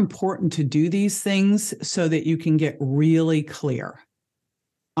super important to do these things so that you can get really clear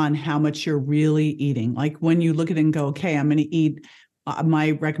on how much you're really eating. Like, when you look at it and go, okay, I'm going to eat,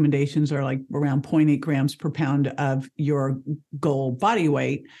 my recommendations are like around 0.8 grams per pound of your goal body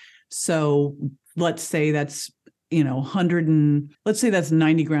weight. So let's say that's, you know, let's say that's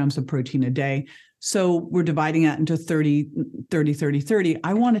 90 grams of protein a day. So we're dividing that into 30, 30, 30, 30.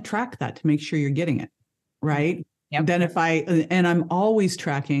 I want to track that to make sure you're getting it, right? Yep. Then and I'm always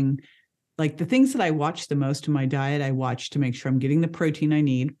tracking, like, the things that I watch the most in my diet, I watch to make sure I'm getting the protein I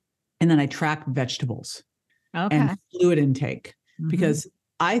need. And then I track vegetables and fluid intake. Because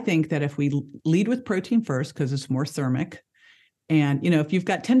I think that if we lead with protein first, because it's more thermic, and, you know, if you've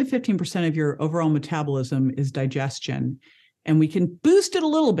got 10 to 15% of your overall metabolism is digestion, and we can boost it a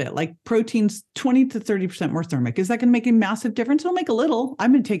little bit, like protein's 20 to 30% more thermic, is that going to make a massive difference? It'll make a little.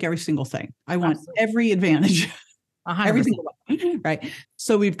 I'm going to take every single thing. I want every advantage. Everything, right?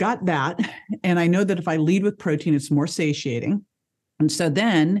 So we've got that. And I know that if I lead with protein, it's more satiating. And so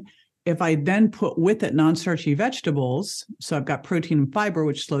then, if I then put with it non-starchy vegetables, so I've got protein and fiber,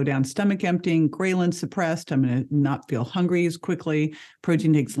 which slow down stomach emptying, ghrelin suppressed, I'm going to not feel hungry as quickly.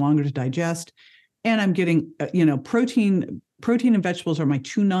 Protein takes longer to digest. And I'm getting, protein and vegetables are my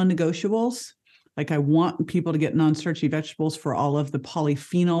 2 non-negotiables. Like, I want people to get non-starchy vegetables for all of the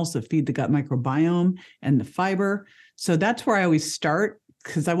polyphenols that feed the gut microbiome and the fiber. So that's where I always start,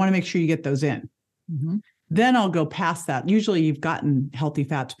 because I want to make sure you get those in. Then I'll go past that. Usually you've gotten healthy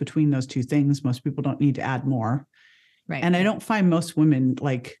fats between those 2 things. Most people don't need to add more. Right. And I don't find most women,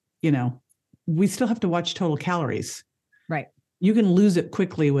 like, you know, we still have to watch total calories. Right. You can lose it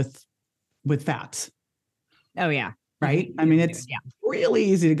quickly with fats. Oh, yeah. Right. I mean, it's really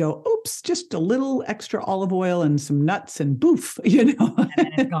easy to go, oops, just a little extra olive oil and some nuts and boof, you know, and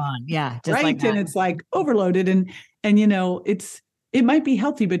then it's gone. Yeah. Just right. Like that. And it's like overloaded. And, you know, it might be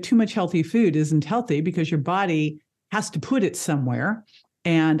healthy, but too much healthy food isn't healthy, because your body has to put it somewhere.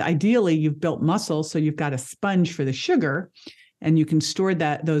 And ideally, you've built muscle, so you've got a sponge for the sugar, and you can store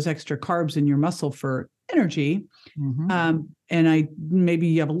those extra carbs in your muscle for energy. And maybe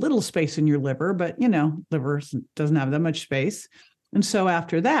you have a little space in your liver, but, you know, liver doesn't have that much space. And so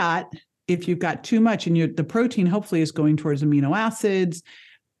after that, if you've got too much, and the protein hopefully is going towards amino acids,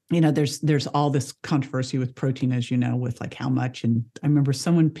 there's all this controversy with protein, as you know, with like how much. And I remember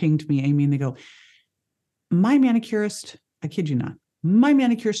someone pinged me, Amy, and they go, my manicurist, I kid you not, my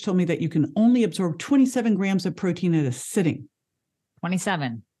manicurist told me that you can only absorb 27 grams of protein at a sitting.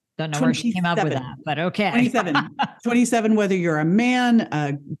 27. Don't know where she came up with that, but okay. 27, whether you're a man,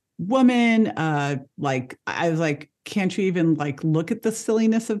 a woman, like, I was like, can't you even like look at the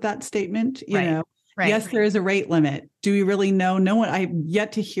silliness of that statement? You know? Right. Yes, there is a rate limit. Do we really know? No one, I've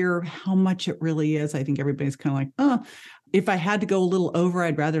yet to hear how much it really is. I think everybody's kind of like, oh, if I had to go a little over,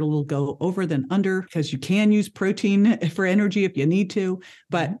 I'd rather a little go over than under, because you can use protein for energy if you need to.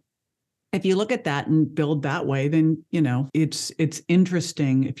 But if you look at that and build that way, then, it's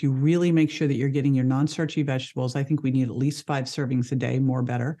interesting. If you really make sure that you're getting your non-starchy vegetables, I think we need at least 5 servings a day, more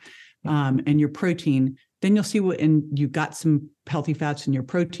better. And your protein, then you'll see and you've got some healthy fats in your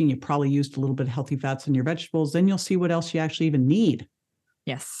protein. You probably used a little bit of healthy fats in your vegetables. Then you'll see what else you actually even need.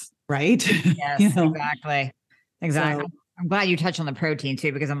 Yes. Right? Yes, exactly. So, I'm glad you touched on the protein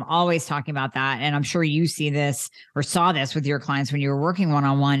too, because I'm always talking about that. And I'm sure you see this or saw this with your clients when you were working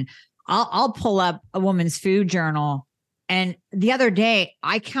one-on-one. I'll pull up a woman's food journal. And the other day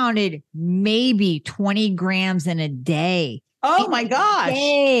I counted maybe 20 grams in a day. Oh my gosh.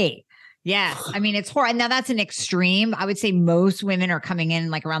 Yes. I mean, it's horrible. Now that's an extreme. I would say most women are coming in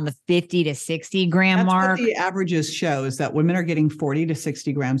like around the 50 to 60 gram mark. What the averages show is that women are getting 40 to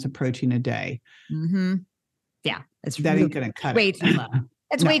 60 grams of protein a day. Mm-hmm. Yeah. That ain't going to cut way too low.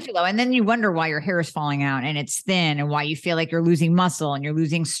 It's way too low. And then you wonder why your hair is falling out and it's thin, and why you feel like you're losing muscle and you're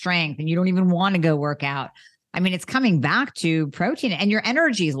losing strength and you don't even want to go work out. I mean, it's coming back to protein, and your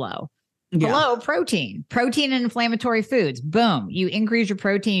energy is low. Hello, protein and inflammatory foods. Boom. You increase your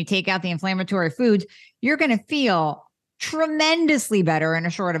protein, you take out the inflammatory foods, you're going to feel tremendously better in a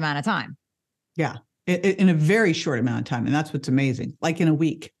short amount of time. Yeah. In a very short amount of time. And that's what's amazing. Like in a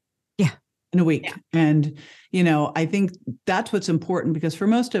week. Yeah. In a week. Yeah. And, I think that's what's important, because for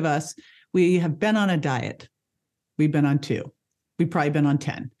most of us, we have been on a diet. We've been on 2. We've probably been on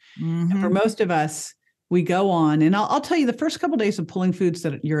 10. Mm-hmm. And for most of us, we go on, and I'll tell you, the first couple of days of pulling foods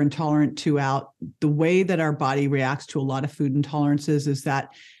that you're intolerant to out, the way that our body reacts to a lot of food intolerances is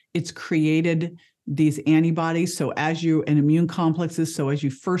that it's created these antibodies. So and immune complexes. So as you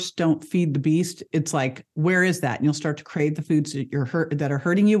first don't feed the beast, it's like, where is that? And you'll start to crave the foods that are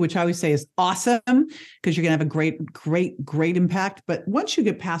hurting you, which I always say is awesome, because you're going to have a great impact. But once you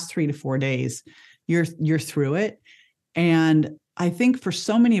get past 3 to 4 days, you're through it. And I think for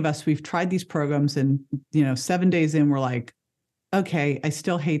so many of us, we've tried these programs and, 7 days in, we're like, okay, I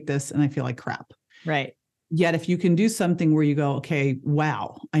still hate this and I feel like crap. Right. Yet if you can do something where you go, okay,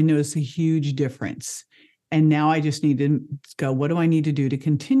 wow, I notice a huge difference. And now I just need to go, what do I need to do to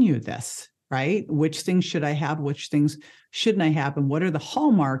continue this? Right? Which things should I have? Which things shouldn't I have? And what are the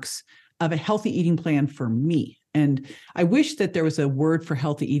hallmarks of a healthy eating plan for me? And I wish that there was a word for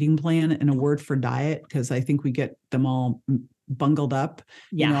healthy eating plan and a word for diet, because I think we get them all bungled up.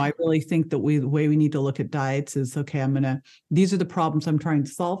 Yeah. I really think that the way we need to look at diets is, okay, these are the problems I'm trying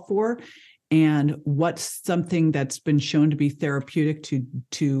to solve for. And what's something that's been shown to be therapeutic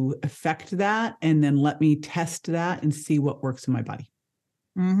to affect that? And then let me test that and see what works in my body.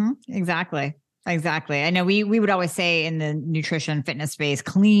 Mm-hmm. Exactly. I know we would always say in the nutrition fitness space,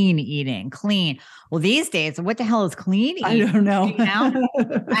 clean eating, clean. Well, these days, what the hell is clean eating? I don't know.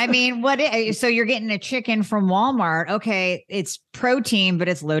 I mean, so you're getting a chicken from Walmart. Okay. It's protein, but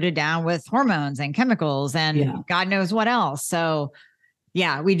it's loaded down with hormones and chemicals and God knows what else. So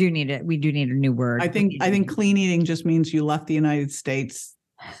yeah, we do need it. We do need a new word. I think clean eating just means you left the United States.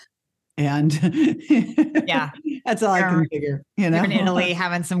 And that's all I can figure. You're in Italy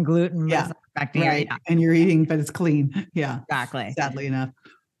having some gluten. Right. Yeah. And you're eating, but it's clean. Yeah, exactly. Sadly enough.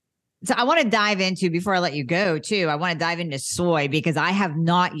 So I want to dive into, before I let you go too, I want to dive into soy, because I have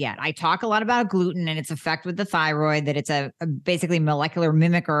not yet. I talk a lot about gluten and its effect with the thyroid, that it's a basically molecular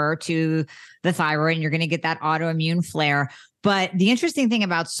mimicker to the thyroid, and you're going to get that autoimmune flare. But the interesting thing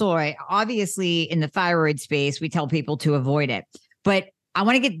about soy, obviously in the thyroid space, we tell people to avoid it. But I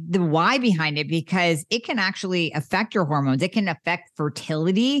want to get the why behind it, because it can actually affect your hormones. It can affect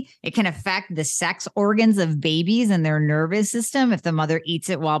fertility. It can affect the sex organs of babies and their nervous system if the mother eats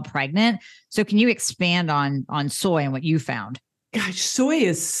it while pregnant. So can you expand on soy and what you found? Gosh, soy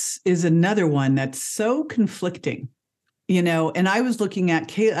is another one that's so conflicting, and I was looking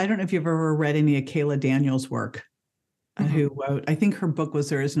at I don't know if you've ever read any of Kayla Daniels' work. Who wrote, I think her book was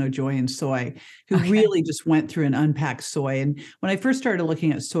There Is No Joy in Soy, who really just went through and unpacked soy. And when I first started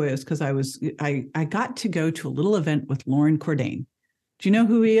looking at soy, it was because I got to go to a little event with Lauren Cordain. Do you know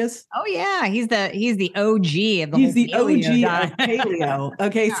who he is? Oh yeah, he's the OG of the He's whole the paleo OG diet. of paleo.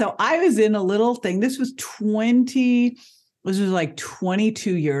 Okay, so I was in a little thing. This was like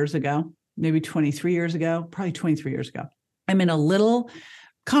 22 years ago, maybe 23 years ago, probably 23 years ago. I'm in a little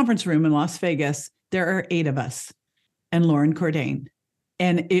conference room in Las Vegas. There are 8 of us and Lauren Cordain.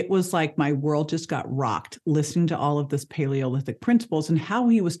 And it was like my world just got rocked listening to all of this Paleolithic principles and how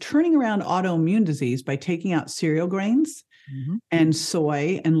he was turning around autoimmune disease by taking out cereal grains and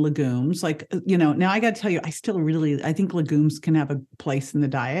soy and legumes. Like, now I got to tell you, I think legumes can have a place in the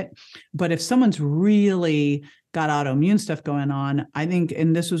diet. But if someone's really got autoimmune stuff going on, I think,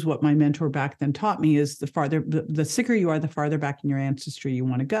 and this was what my mentor back then taught me, is the sicker you are, the farther back in your ancestry you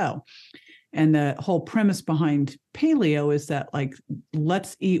want to go. And the whole premise behind paleo is that, like,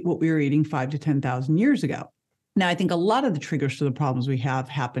 let's eat what we were eating 5,000 to 10,000 years ago. Now, I think a lot of the triggers to the problems we have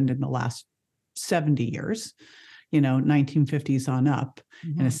happened in the last 70 years, 1950s on up,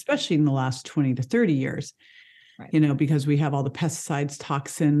 and especially in the last 20 to 30 years, right. Because we have all the pesticides,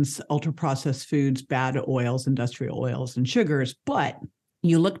 toxins, ultra-processed foods, bad oils, industrial oils, and sugars. But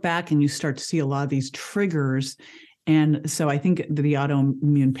you look back and you start to see a lot of these triggers. And so I think the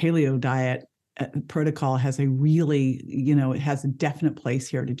autoimmune paleo diet protocol has a really, it has a definite place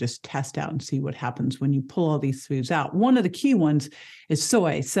here to just test out and see what happens when you pull all these foods out. One of the key ones is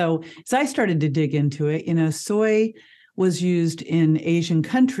soy. So as I started to dig into it, soy was used in Asian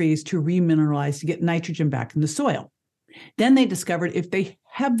countries to remineralize, to get nitrogen back in the soil. Then they discovered if they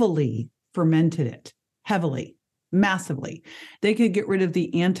heavily fermented it, massively, they could get rid of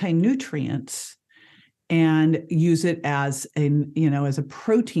the anti-nutrients and use it as a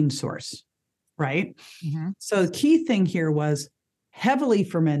protein source, right? So the key thing here was heavily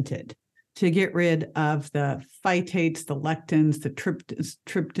fermented to get rid of the phytates, the lectins, the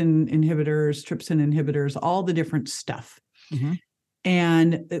trypsin inhibitors, all the different stuff.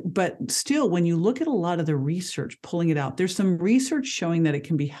 But still, when you look at a lot of the research pulling it out, there's some research showing that it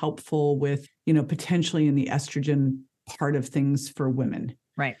can be helpful with, potentially in the estrogen part of things for women.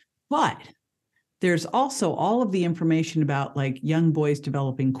 Right. But there's also all of the information about, like, young boys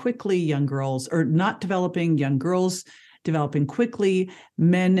developing quickly, young girls, or not developing, young girls developing quickly,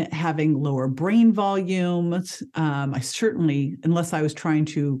 men having lower brain volumes. I certainly, unless I was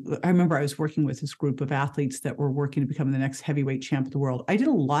I remember I was working with this group of athletes that were working to become the next heavyweight champ of the world. I did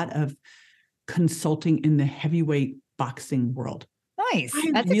a lot of consulting in the heavyweight boxing world. Nice.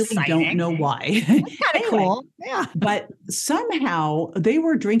 I really exciting. Don't know why. That's kind of cool. Yeah. But somehow they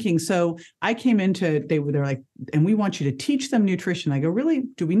were drinking. So I came they're like, and we want you to teach them nutrition. I go, really?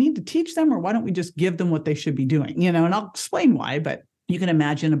 Do we need to teach them, or why don't we just give them what they should be doing? And I'll explain why. But you can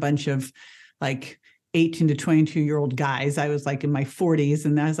imagine a bunch of like 18 to 22-year-old guys. I was like in my 40s,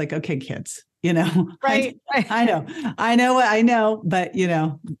 and I was like, okay, kids, right. I know, but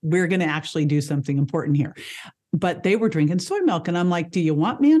we're going to actually do something important here. But they were drinking soy milk. And I'm like, do you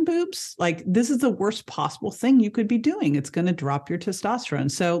want man boobs? Like, this is the worst possible thing you could be doing. It's going to drop your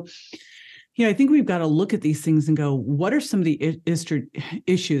testosterone. So, I think we've got to look at these things and go, what are some of the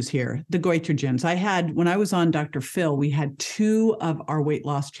issues here? The goitrogens. When I was on Dr. Phil, we had 2 of our weight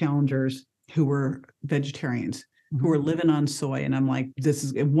loss challengers who were vegetarians, who were living on soy. And I'm like,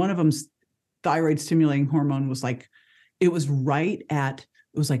 one of them's thyroid stimulating hormone was like, it was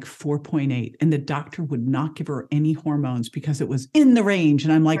like 4.8, and the doctor would not give her any hormones because it was in the range.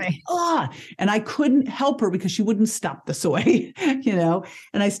 And I'm like, and I couldn't help her because she wouldn't stop the soy,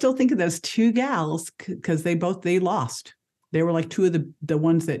 and I still think of those 2 gals because they lost. They were like 2 of the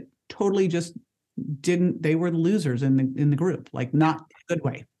ones that totally just didn't, they were the losers in the group, like not a good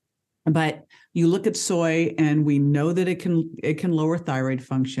way. But you look at soy and we know that it can lower thyroid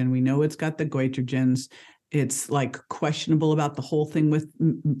function. We know it's got the goitrogens. It's like questionable about the whole thing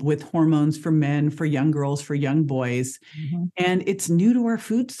with hormones for men, for young girls, for young boys. And it's new to our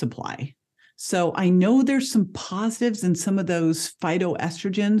food supply. So I know there's some positives in some of those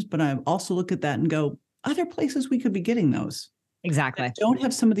phytoestrogens, but I also look at that and go, other places we could be getting those. Exactly. That don't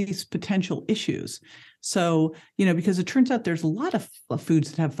have some of these potential issues. So, because it turns out there's a lot of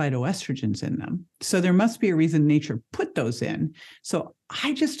foods that have phytoestrogens in them. So there must be a reason nature put those in. So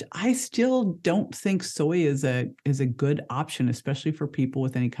I still don't think soy is a good option, especially for people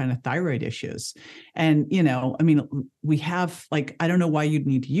with any kind of thyroid issues. And, we have, like, I don't know why you'd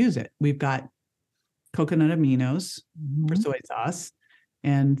need to use it. We've got coconut aminos for soy sauce.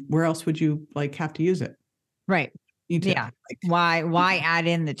 And where else would you have to use it? Right. Yeah. Why add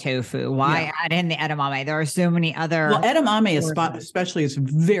in the tofu? Why add in the edamame? There are so many other. Well, edamame especially is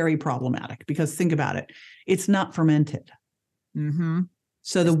very problematic because think about it. It's not fermented.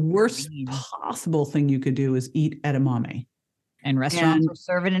 So the worst possible thing you could do is eat edamame. And restaurants were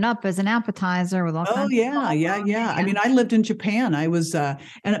serving it up as an appetizer with all kinds of yeah. I mean, I lived in Japan. I was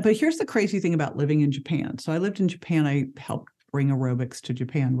but here's the crazy thing about living in Japan. So I lived in Japan. I helped bring aerobics to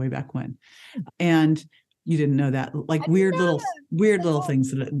Japan way back when. And you didn't know that, like weird little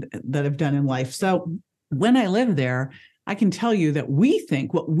things that I've done in life. So when I lived there, I can tell you that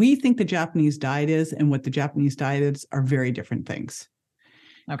what we think the Japanese diet is and what the Japanese diet is are very different things.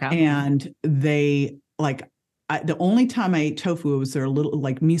 Okay. And they the only time I ate tofu was their little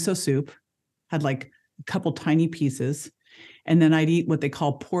like miso soup, had like a couple tiny pieces. And then I'd eat what they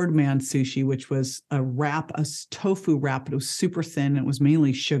call pored man sushi, which was a tofu wrap. It was super thin. It was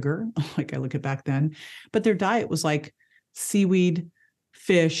mainly sugar, like I look at back then. But their diet was like seaweed,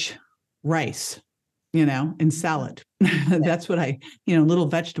 fish, rice, and salad. That's what little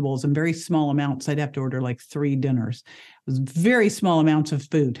vegetables and very small amounts. I'd have to order like 3 dinners. It was very small amounts of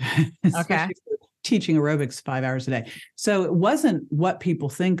food. Okay. Teaching aerobics 5 hours a day. So it wasn't what people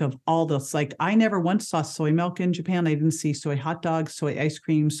think of all this. Like I never once saw soy milk in Japan. I didn't see soy hot dogs, soy ice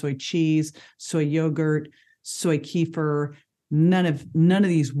cream, soy cheese, soy yogurt, soy kefir, none of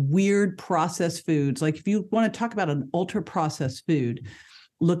these weird processed foods. Like if you want to talk about an ultra processed food,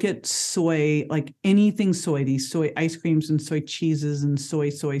 look at soy, like anything soy, these soy ice creams and soy cheeses and soy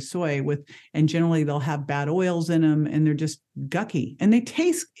and generally they'll have bad oils in them and they're just gucky and they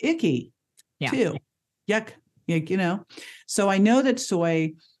taste icky. Too. Yuck. So I know that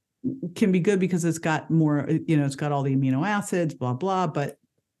soy can be good because it's got more, it's got all the amino acids, blah, blah. But,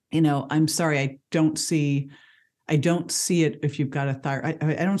 I'm sorry, I don't see it if you've got a thyroid.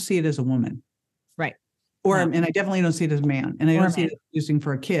 I don't see it as a woman. Right. And I definitely don't see it as a man. And I don't see it using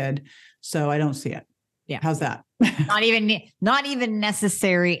for a kid. So I don't see it. Yeah. How's that? not even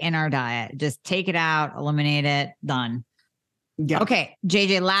necessary in our diet. Just take it out, eliminate it, done. Yeah. Okay,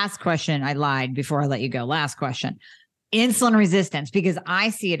 JJ, last question. I lied before I let you go. Last question. Insulin resistance, because I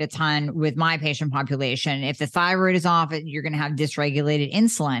see it a ton with my patient population. If the thyroid is off, you're going to have dysregulated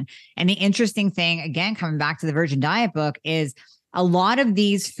insulin. And the interesting thing, again, coming back to the Virgin Diet book, is a lot of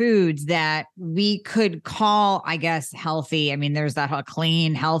these foods that we could call, I guess, healthy. I mean, there's that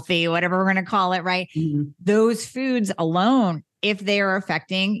clean, healthy, whatever we're going to call it, right? Mm-hmm. Those foods alone, if they are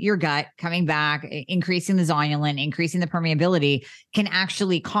affecting your gut, coming back, increasing the zonulin, increasing the permeability, can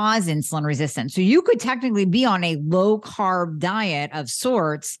actually cause insulin resistance. So you could technically be on a low carb diet of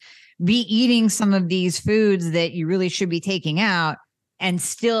sorts, be eating some of these foods that you really should be taking out, and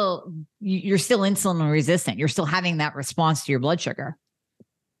you're still insulin resistant. You're still having that response to your blood sugar.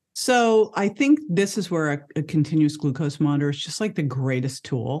 So I think this is where a continuous glucose monitor is just like the greatest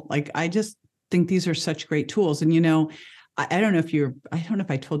tool. Like I just think these are such great tools. And I don't know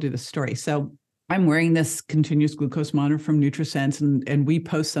if I told you the story. So I'm wearing this continuous glucose monitor from Nutrisense and we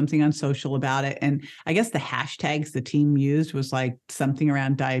post something on social about it. And I guess the hashtags the team used was like something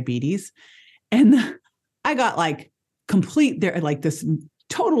around diabetes. And I got like this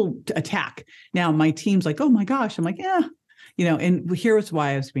total attack. Now my team's like, oh my gosh. I'm like, yeah, and here's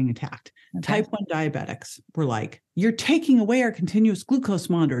why I was being attacked. Okay. Type 1 diabetics were like, you're taking away our continuous glucose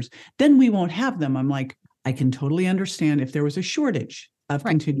monitors. Then we won't have them. I'm like, I can totally understand if there was a shortage of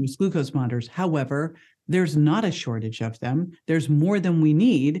continuous glucose monitors. However, there's not a shortage of them. There's more than we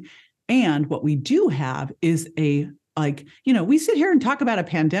need. And what we do have is we sit here and talk about a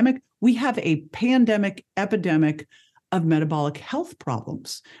pandemic. We have a pandemic epidemic of metabolic health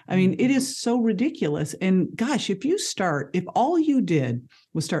problems. I mean, it is so ridiculous. And gosh, if all you did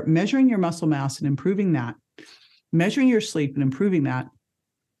was start measuring your muscle mass and improving that, measuring your sleep and improving that,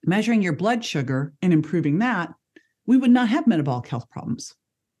 measuring your blood sugar and improving that, we would not have metabolic health problems.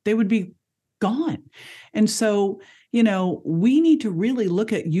 They would be gone. And so, we need to really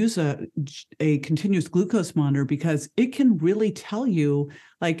use a continuous glucose monitor because it can really tell you,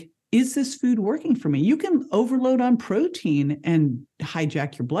 like, is this food working for me? You can overload on protein and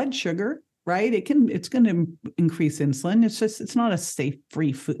hijack your blood sugar, right? It's going to increase insulin. It's not a safe,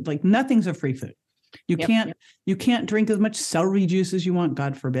 free food. Like nothing's a free food. You can't drink as much celery juice as you want,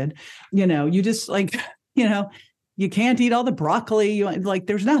 God forbid. You just you can't eat all the broccoli.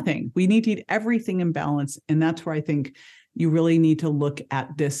 There's nothing. We need to eat everything in balance. And that's where I think you really need to look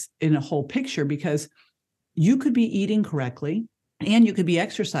at this in a whole picture, because you could be eating correctly and you could be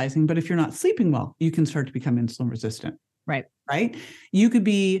exercising, but if you're not sleeping well, you can start to become insulin resistant. Right. You could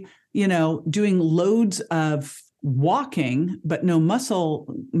be, doing loads of walking, but no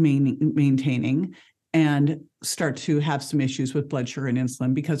muscle maintaining, and start to have some issues with blood sugar and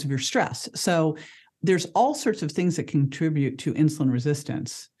insulin because of your stress. So there's all sorts of things that contribute to insulin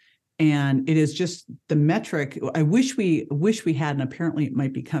resistance. And it is just the metric. I wish we had, and apparently it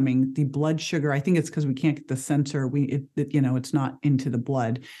might be coming, the blood sugar. I think it's because we can't get the sensor. It's not into the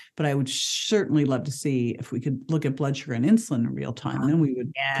blood, but I would certainly love to see if we could look at blood sugar and insulin in real time. Then we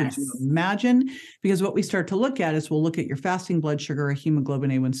would, could you imagine? Because what we start to look at is we'll look at your fasting blood sugar, hemoglobin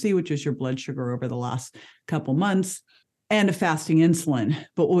A1C, which is your blood sugar over the last couple months, and a fasting insulin.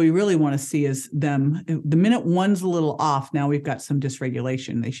 But what we really want to see is them, the minute one's a little off, now we've got some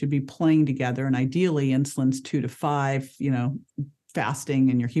dysregulation. They should be playing together. And ideally insulin's 2 to 5, fasting,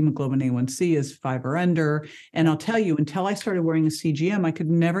 and your hemoglobin A1C is 5 or under. And I'll tell you, until I started wearing a CGM, I could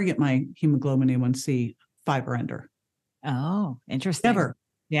never get my hemoglobin A1C 5 or under. Oh, interesting. Never.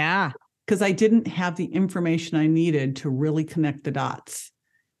 Yeah. Because I didn't have the information I needed to really connect the dots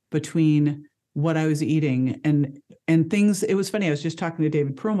between what I was eating and things. It was funny. I was just talking to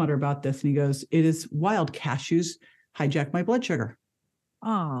David Perlmutter about this, and he goes, "It is wild. Cashews hijack my blood sugar."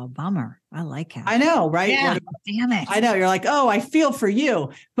 Oh, bummer. I like cashews. I know, right? Yeah, damn it. I know. You're like, oh, I feel for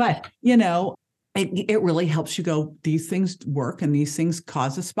you. But, it really helps you go, these things work and these things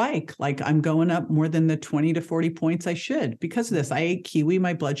cause a spike. Like I'm going up more than the 20 to 40 points I should because of this. I ate kiwi,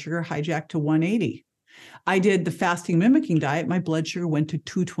 my blood sugar hijacked to 180. I did the fasting mimicking diet. My blood sugar went to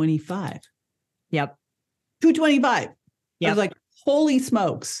 225. Yep. 225. Yep. I was like, holy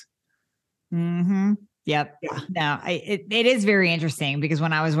smokes. Mm-hmm. Yep. Yeah. No, it is very interesting because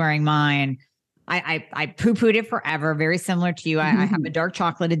when I was wearing mine, I poo-pooed it forever, very similar to you. I have a dark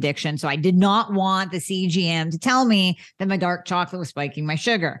chocolate addiction. So I did not want the CGM to tell me that my dark chocolate was spiking my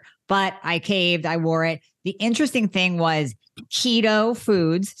sugar, but I caved, I wore it. The interesting thing was keto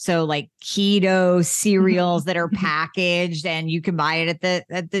foods. So like keto cereals that are packaged and you can buy it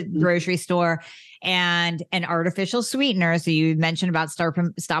at the grocery store, and an artificial sweetener. So you mentioned about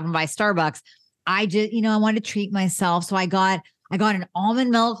stopping by Starbucks. I just, I wanted to treat myself. So I got an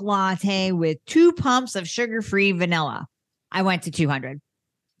almond milk latte with 2 pumps of sugar-free vanilla. I went to 200.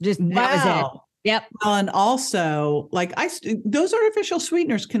 That was it. Yep. Well, and also those artificial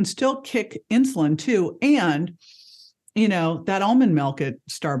sweeteners can still kick insulin too. And, that almond milk at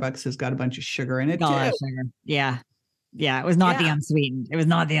Starbucks has got a bunch of sugar in it too. Sugar. Yeah. Yeah. It was not the unsweetened. It was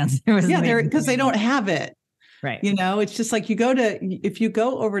not the unsweetened. Yeah. Because they don't have it. Right. It's just like if you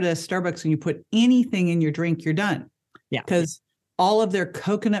go over to Starbucks and you put anything in your drink, you're done. Yeah. Because all of their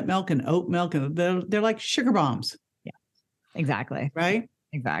coconut milk and oat milk, and they're like sugar bombs. Yeah, exactly. Right.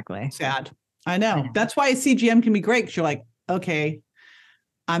 Exactly. Sad. I know. That's why a CGM can be great. Because you're like, okay,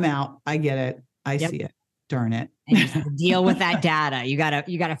 I'm out. I get it. I see it. Darn it. And you have to deal with that data. You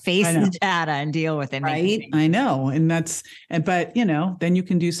gotta face the data and deal with it. Right. I know. But then you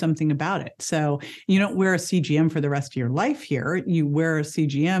can do something about it. So you don't wear a CGM for the rest of your life here. You wear a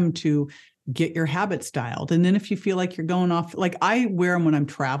CGM to get your habits dialed. And then if you feel like you're going off, like I wear them when I'm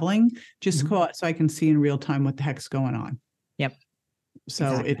traveling, just so I can see in real time what the heck's going on. Yep.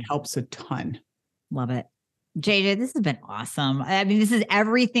 So it helps a ton. Love it. JJ, this has been awesome. I mean, this is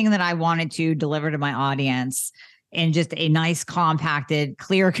everything that I wanted to deliver to my audience in just a nice, compacted,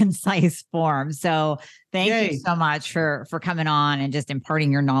 clear, concise form. So thank you so much for coming on and just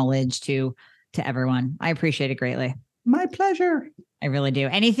imparting your knowledge to everyone. I appreciate it greatly. My pleasure. I really do.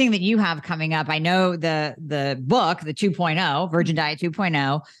 Anything that you have coming up? I know the book, the 2.0, Virgin Diet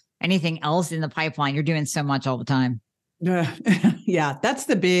 2.0, anything else in the pipeline? You're doing so much all the time. Yeah, that's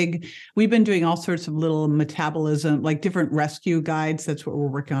the big, we've been doing all sorts of little metabolism, like different rescue guides. That's what we're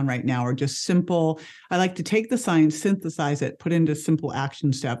working on right now, or just simple. I like to take the science, synthesize it, put into simple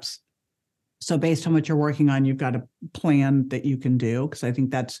action steps. So based on what you're working on, you've got a plan that you can do, because I think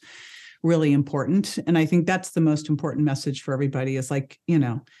that's really important. And I think that's the most important message for everybody is like, you're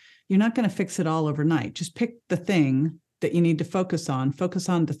not going to fix it all overnight. Just pick the thing that you need to focus on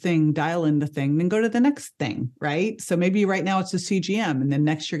the thing, dial in the thing, then go to the next thing, right? So maybe right now it's a CGM, and then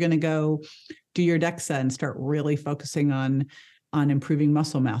next you're going to go do your DEXA and start really focusing on improving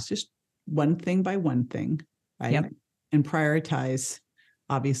muscle mass, just one thing by one thing, right? Yep. And prioritize,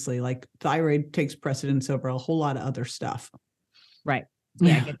 obviously, like thyroid takes precedence over a whole lot of other stuff. Right.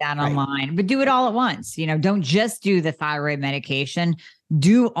 Yeah, get that online, but do it all at once. Don't just do the thyroid medication,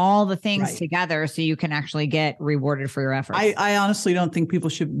 do all the things together so you can actually get rewarded for your efforts. I honestly don't think people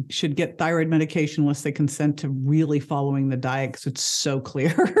should get thyroid medication unless they consent to really following the diet, because it's so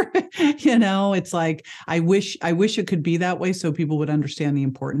clear. It's like, I wish it could be that way so people would understand the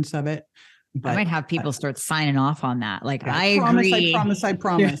importance of it. But I might have people start signing off on that. Like, I agree. I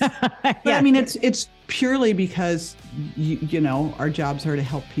promise. But I mean, it's purely because our jobs are to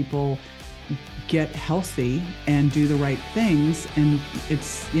help people get healthy and do the right things. And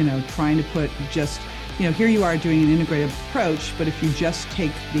it's, trying to put just here you are doing an integrative approach, but if you just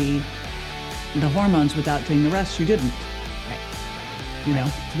take the hormones without doing the rest, you didn't. Right. It's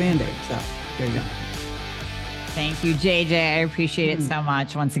a Band-Aid. So there you go. Thank you, JJ. I appreciate it so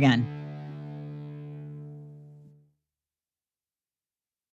much once again.